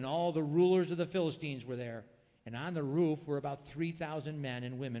and women. All the rulers of the Philistines were there, and on the roof were about 3,000 men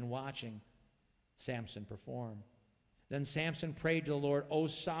and women watching Samson perform. Then Samson prayed to the Lord, O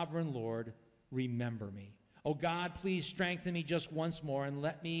sovereign Lord, remember me. O God, please strengthen me just once more, and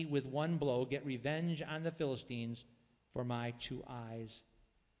let me with one blow get revenge on the Philistines for my 2 eyes.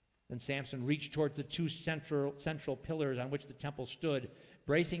 Then Samson reached toward the 2 central pillars on which the temple stood,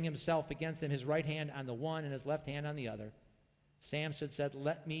 bracing himself against them, his right hand on the one and his left hand on the other. Samson said,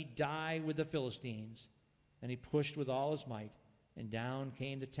 let me die with the Philistines. And he pushed with all his might, and down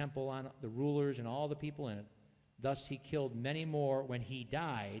came the temple on the rulers and all the people in it. Thus he killed many more when he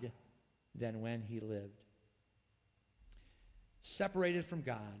died than when he lived. Separated from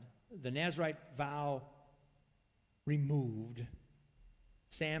God, the Nazirite vow removed,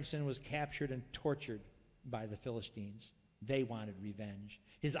 Samson was captured and tortured by the Philistines. They wanted revenge.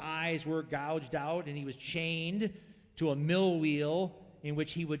 His eyes were gouged out, and he was chained to a mill wheel in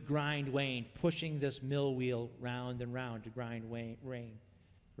which he would grind grain, pushing this mill wheel round and round to grind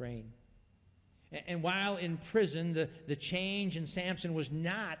grain. And while in prison, the change in Samson was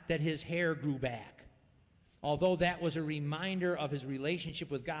not that his hair grew back. Although that was a reminder of his relationship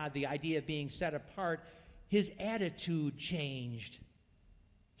with God, the idea of being set apart, his attitude changed.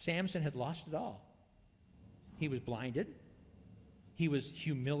 Samson had lost it all. He was blinded. He was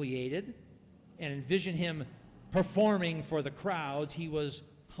humiliated. And envision him performing for the crowds. He was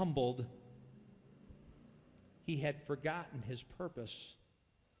humbled. He had forgotten his purpose.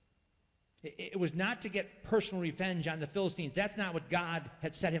 It was not to get personal revenge on the Philistines. That's not what God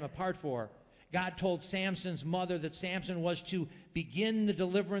had set him apart for. God told Samson's mother that Samson was to begin the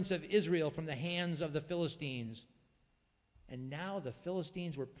deliverance of Israel from the hands of the Philistines. And now the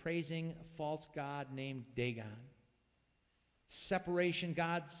Philistines were praising a false god named Dagon.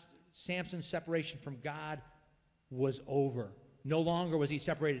 Samson's separation from God was over. No longer was he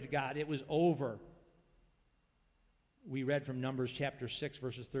separated to God. It was over. We read from Numbers chapter 6,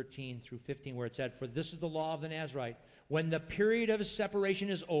 verses 13 through 15, where it said, for this is the law of the Nazirite. When the period of his separation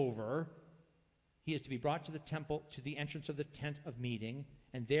is over, he is to be brought to the temple, to the entrance of the tent of meeting,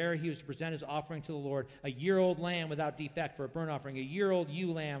 and there he was to present his offering to the Lord, a year-old lamb without defect for a burnt offering, a year-old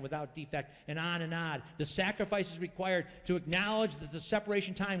ewe lamb without defect, and on and on. The sacrifice is required to acknowledge that the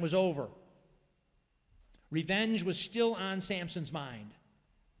separation time was over. Revenge was still on Samson's mind.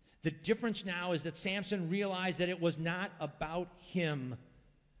 The difference now is that Samson realized that it was not about him.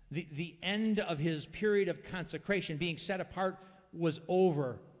 The end of his period of consecration, being set apart, was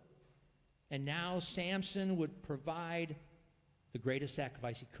over. And now Samson would provide the greatest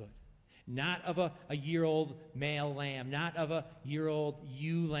sacrifice he could. not of a year-old male lamb, not of a year-old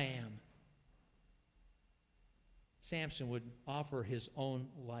ewe lamb. Samson would offer his own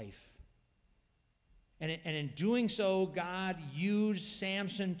life. And in doing so, God used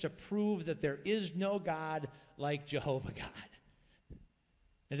Samson to prove that there is no God like Jehovah God.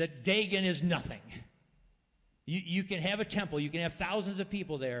 And that Dagon is nothing. You can have a temple, you can have thousands of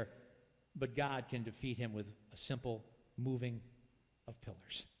people there, but God can defeat him with a simple moving of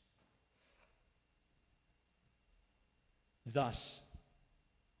pillars. Thus,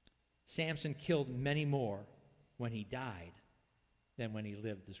 Samson killed many more when he died than when he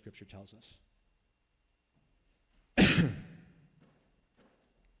lived, the scripture tells us.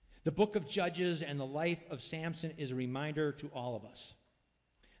 The book of Judges and the life of Samson is a reminder to all of us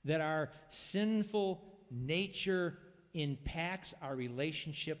that our sinful nature impacts our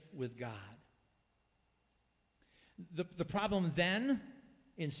relationship with God. The problem then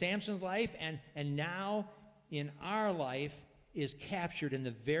in Samson's life and now in our life is captured in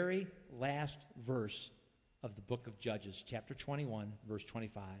the very last verse of the book of Judges, chapter 21, verse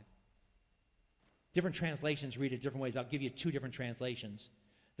 25. Different translations read it different ways. I'll give you two different translations.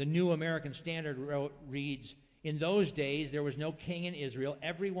 The New American Standard reads, "In those days there was no king in Israel.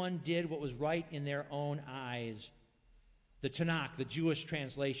 Everyone did what was right in their own eyes." The Tanakh, the Jewish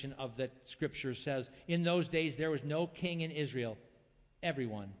translation of the scripture, says, "In those days there was no king in Israel.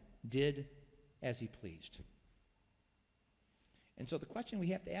 Everyone did as he pleased." And so the question we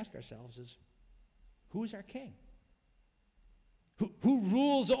have to ask ourselves is, who is our king? Who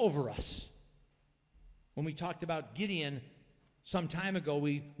rules over us? When we talked about Gideon some time ago,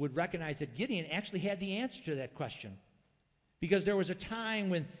 we would recognize that Gideon actually had the answer to that question. Because there was a time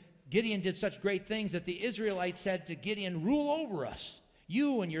when Gideon did such great things that the Israelites said to Gideon, "Rule over us,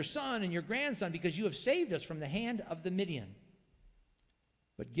 you and your son and your grandson, because you have saved us from the hand of the Midian."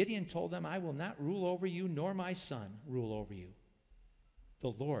 But Gideon told them, "I will not rule over you, nor my son rule over you.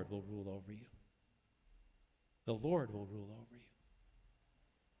 The Lord will rule over you. The Lord will rule over you."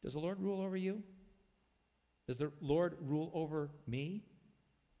 Does the Lord rule over you? Does the Lord rule over me?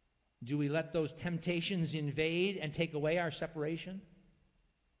 Do we let those temptations invade and take away our separation?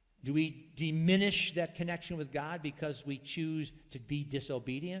 Do we diminish that connection with God because we choose to be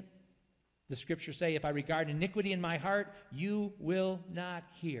disobedient? The scriptures say, "If I regard iniquity in my heart, you will not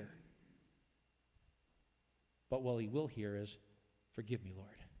hear." But what he will hear is, "Forgive me,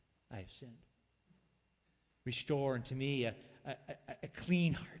 Lord, I have sinned. Restore unto me a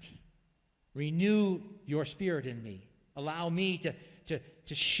clean heart. Renew your spirit in me. Allow me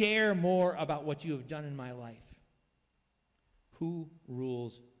to share more about what you have done in my life." Who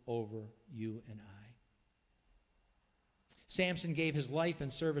rules over you and I? Samson gave his life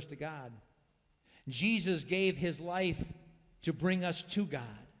in service to God. Jesus gave his life to bring us to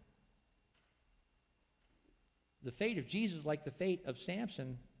God. The fate of Jesus, like the fate of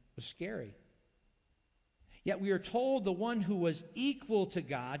Samson, was scary. Yet we are told the one who was equal to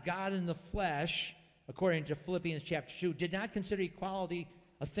God, God in the flesh, according to Philippians chapter 2, did not consider equality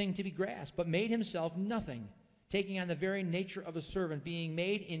a thing to be grasped, but made himself nothing, taking on the very nature of a servant, being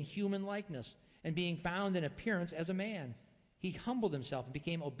made in human likeness, and being found in appearance as a man. He humbled himself and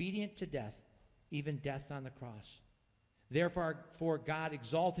became obedient to death, even death on the cross. Therefore God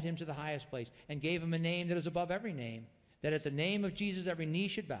exalted him to the highest place and gave him a name that is above every name, that at the name of Jesus every knee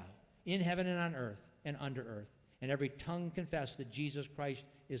should bow, in heaven and on earth and under earth, and every tongue confess that Jesus Christ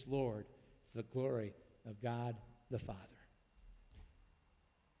is Lord, to the glory of God the Father.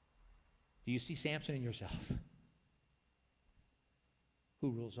 Do you see Samson in yourself?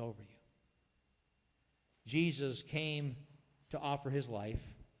 Who rules over you? Jesus came to offer his life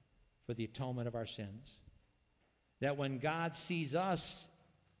for the atonement of our sins. That when God sees us,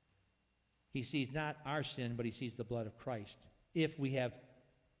 he sees not our sin, but he sees the blood of Christ, if we have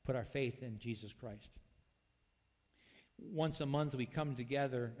put our faith in Jesus Christ. Once a month we come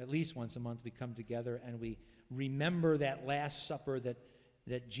together, at least once a month we come together, and we remember that Last Supper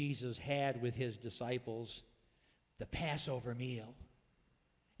that Jesus had with his disciples, the Passover meal,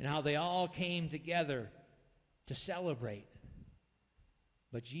 and how they all came together to celebrate.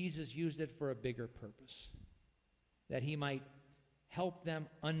 But Jesus used it for a bigger purpose, that he might help them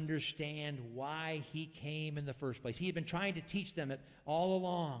understand why he came in the first place. He had been trying to teach them it all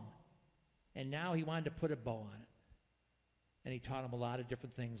along, and now he wanted to put a bow on it. And he taught them a lot of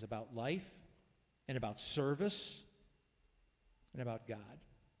different things about life and about service and about God.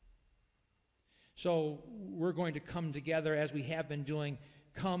 So we're going to come together as we have been doing.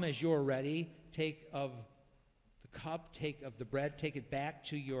 Come as you're ready. Take of the cup, take of the bread, take it back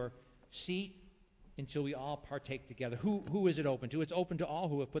to your seat until we all partake together. Who is it open to? It's open to all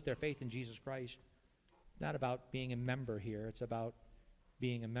who have put their faith in Jesus Christ. It's not about being a member here. It's about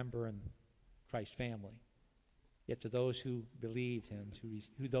being a member in Christ's family. Yet to those who believed him,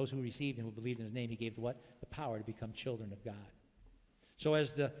 those who received him, who believed in his name, he gave the what? The power to become children of God. So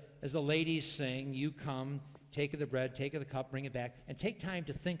as the ladies sing, you come, take of the bread, take of the cup, bring it back, and take time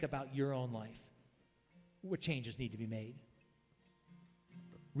to think about your own life. What changes need to be made?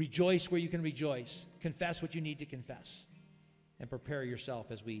 Rejoice where you can rejoice. Confess what you need to confess. And prepare yourself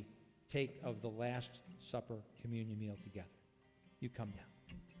as we take of the Last Supper communion meal together. You come down.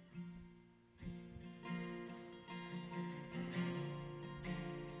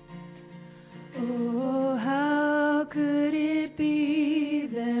 Oh, how could it be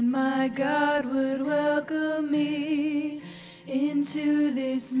that my God would welcome me into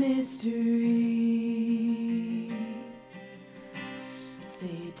this mystery?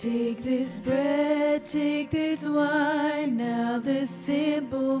 Say, take this bread, take this wine, now the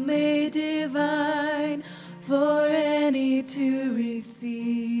simple made divine, for any to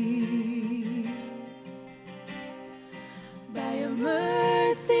receive. By your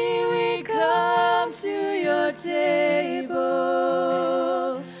mercy we come to your table.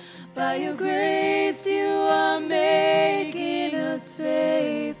 By your grace you are making us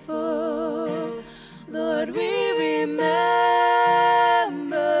faithful. Lord, we remember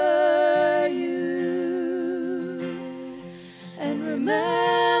you. And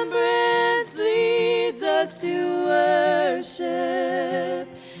remembrance leads us to worship.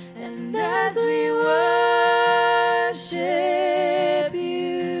 And as we worship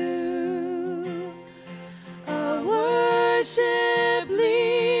you, our worship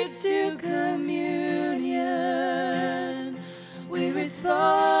leads to communion. We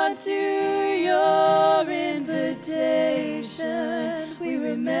respond to your invitation. We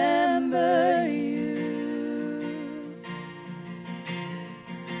remember you.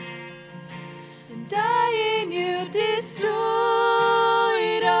 And dying you destroyed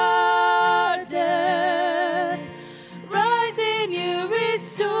our death. Rising you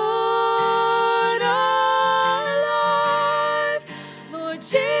restored our life. Lord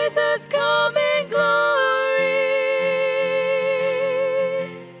Jesus, come in glory.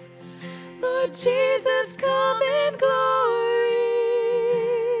 Lord Jesus, come in glory.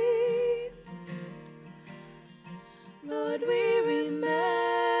 Lord, we remember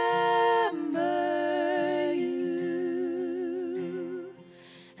you.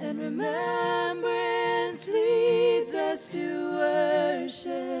 And remembrance leads us to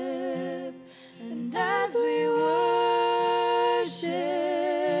worship. And as we worship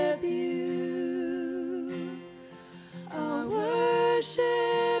you, our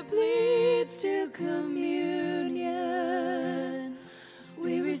worship leads to communion.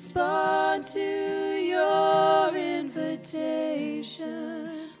 We respond to your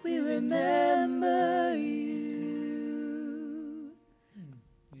invitation. We remember you.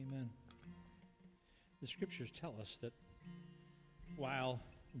 Amen. The scriptures tell us that while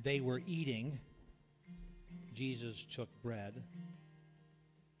they were eating, Jesus took bread,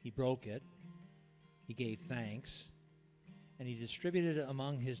 he broke it, he gave thanks, and he distributed it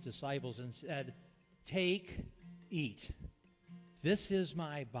among his disciples and said, "Take, eat. This is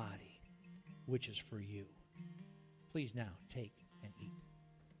my body, which is for you. Please now take and eat."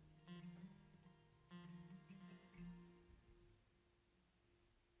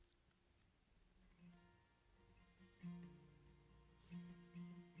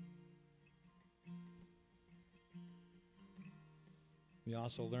 We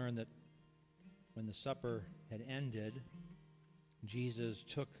also learn that when the supper had ended, Jesus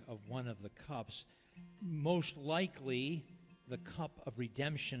took of one of the cups, most likely the cup of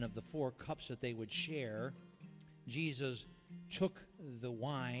redemption of the 4 cups that they would share. Jesus took the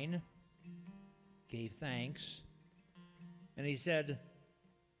wine, gave thanks, and he said,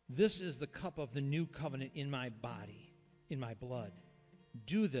 "This is the cup of the new covenant in my body, in my blood.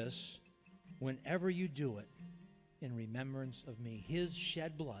 Do this whenever you do it in remembrance of me." His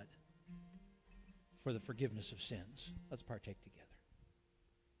shed blood for the forgiveness of sins. Let's partake together.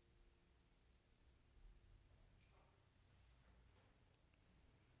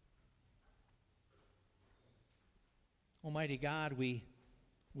 Almighty God, we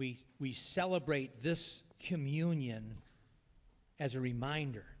celebrate this communion as a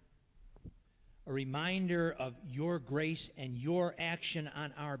reminder of your grace and your action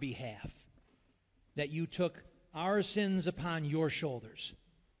on our behalf, that you took our sins upon your shoulders,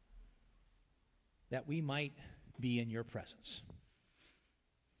 that we might be in your presence.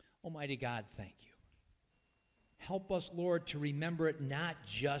 Almighty God, thank you. Help us, Lord, to remember it not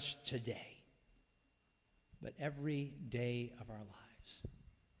just today, but every day of our lives.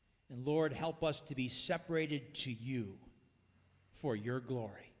 And Lord, help us to be separated to you for your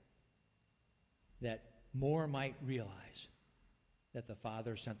glory, that more might realize that the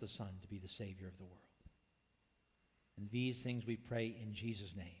Father sent the Son to be the Savior of the world. And these things we pray in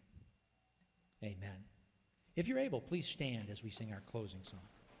Jesus' name. Amen. If you're able, please stand as we sing our closing song.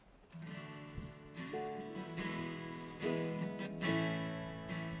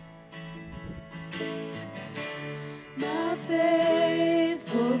 My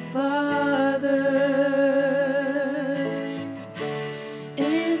faithful Father,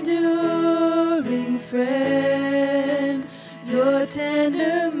 enduring friend, your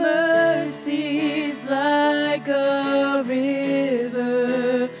tender mercies like a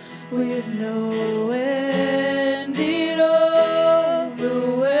river with no end, it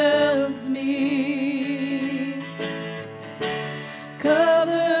overwhelms me,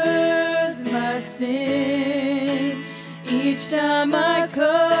 covers my sin each time I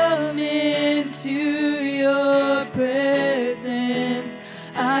come into your presence.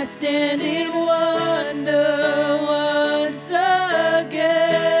 I stand in wonder once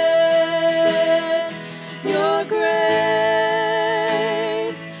again. Your grace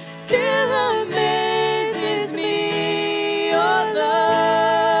still amazes me. Your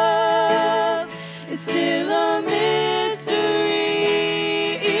love is still a mystery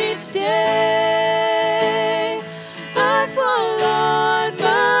each day. I fall on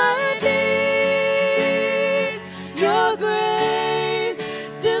my knees. Your grace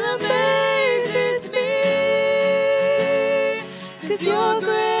still amazes me, 'cause your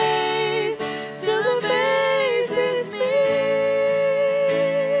grace still amazes me.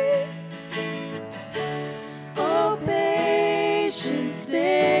 Oh, patient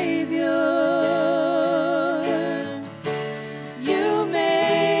Savior, you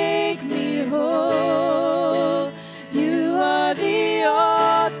make me whole. You are the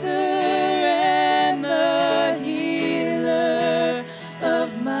author and the healer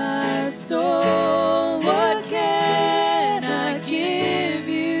of my soul. What can I give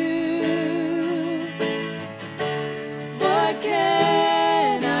you? What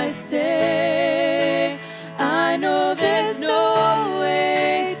can I say? I know there's no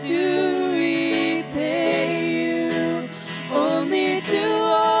way to repay you, only to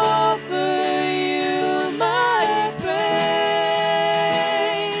offer you my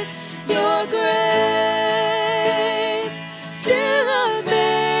praise. Your grace still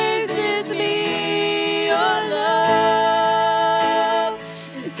amazes me. Your love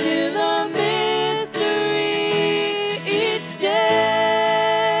is still a mystery each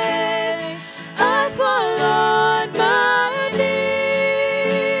day. I fall on my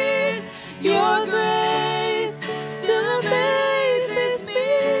knees. Your grace still amazes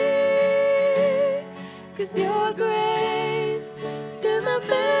me, 'cause your grace still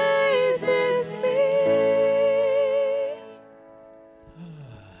amazes me.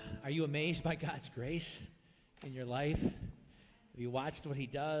 Are you amazed by God's grace in your life? Have you watched what he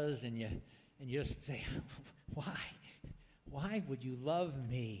does and you just say, why? Why would you love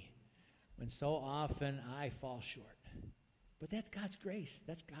me when so often I fall short? But that's God's grace.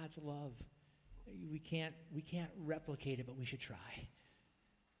 That's God's love. We can't replicate it, but we should try.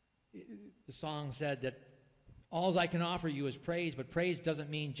 The song said that all I can offer you is praise, but praise doesn't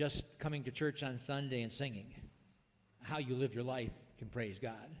mean just coming to church on Sunday and singing. How you live your life can praise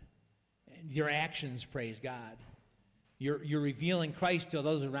God. And your actions praise God. You're revealing Christ to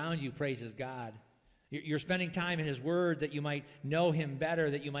those around you praises God. You're spending time in his word that you might know him better,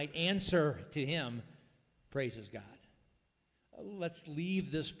 that you might answer to him, praises God. Let's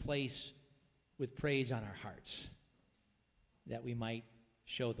leave this place with praise on our hearts, that we might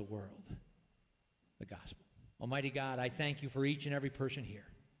show the world the gospel. Almighty God, I thank you for each and every person here.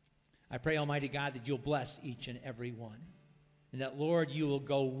 I pray, Almighty God, that you'll bless each and every one, and that, Lord, you will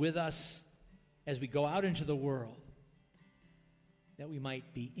go with us as we go out into the world, that we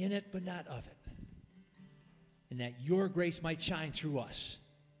might be in it but not of it, and that your grace might shine through us,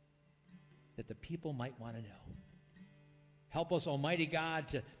 that the people might want to know. Help us, Almighty God,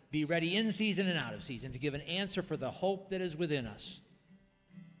 to be ready in season and out of season, to give an answer for the hope that is within us,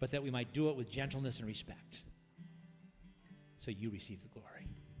 but that we might do it with gentleness and respect, so you receive the glory.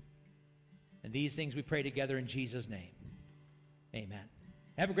 And these things we pray together in Jesus' name. Amen.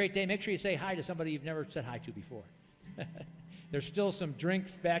 Have a great day. Make sure you say hi to somebody you've never said hi to before. There's still some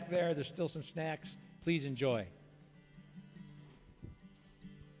drinks back there. There's still some snacks. Please enjoy.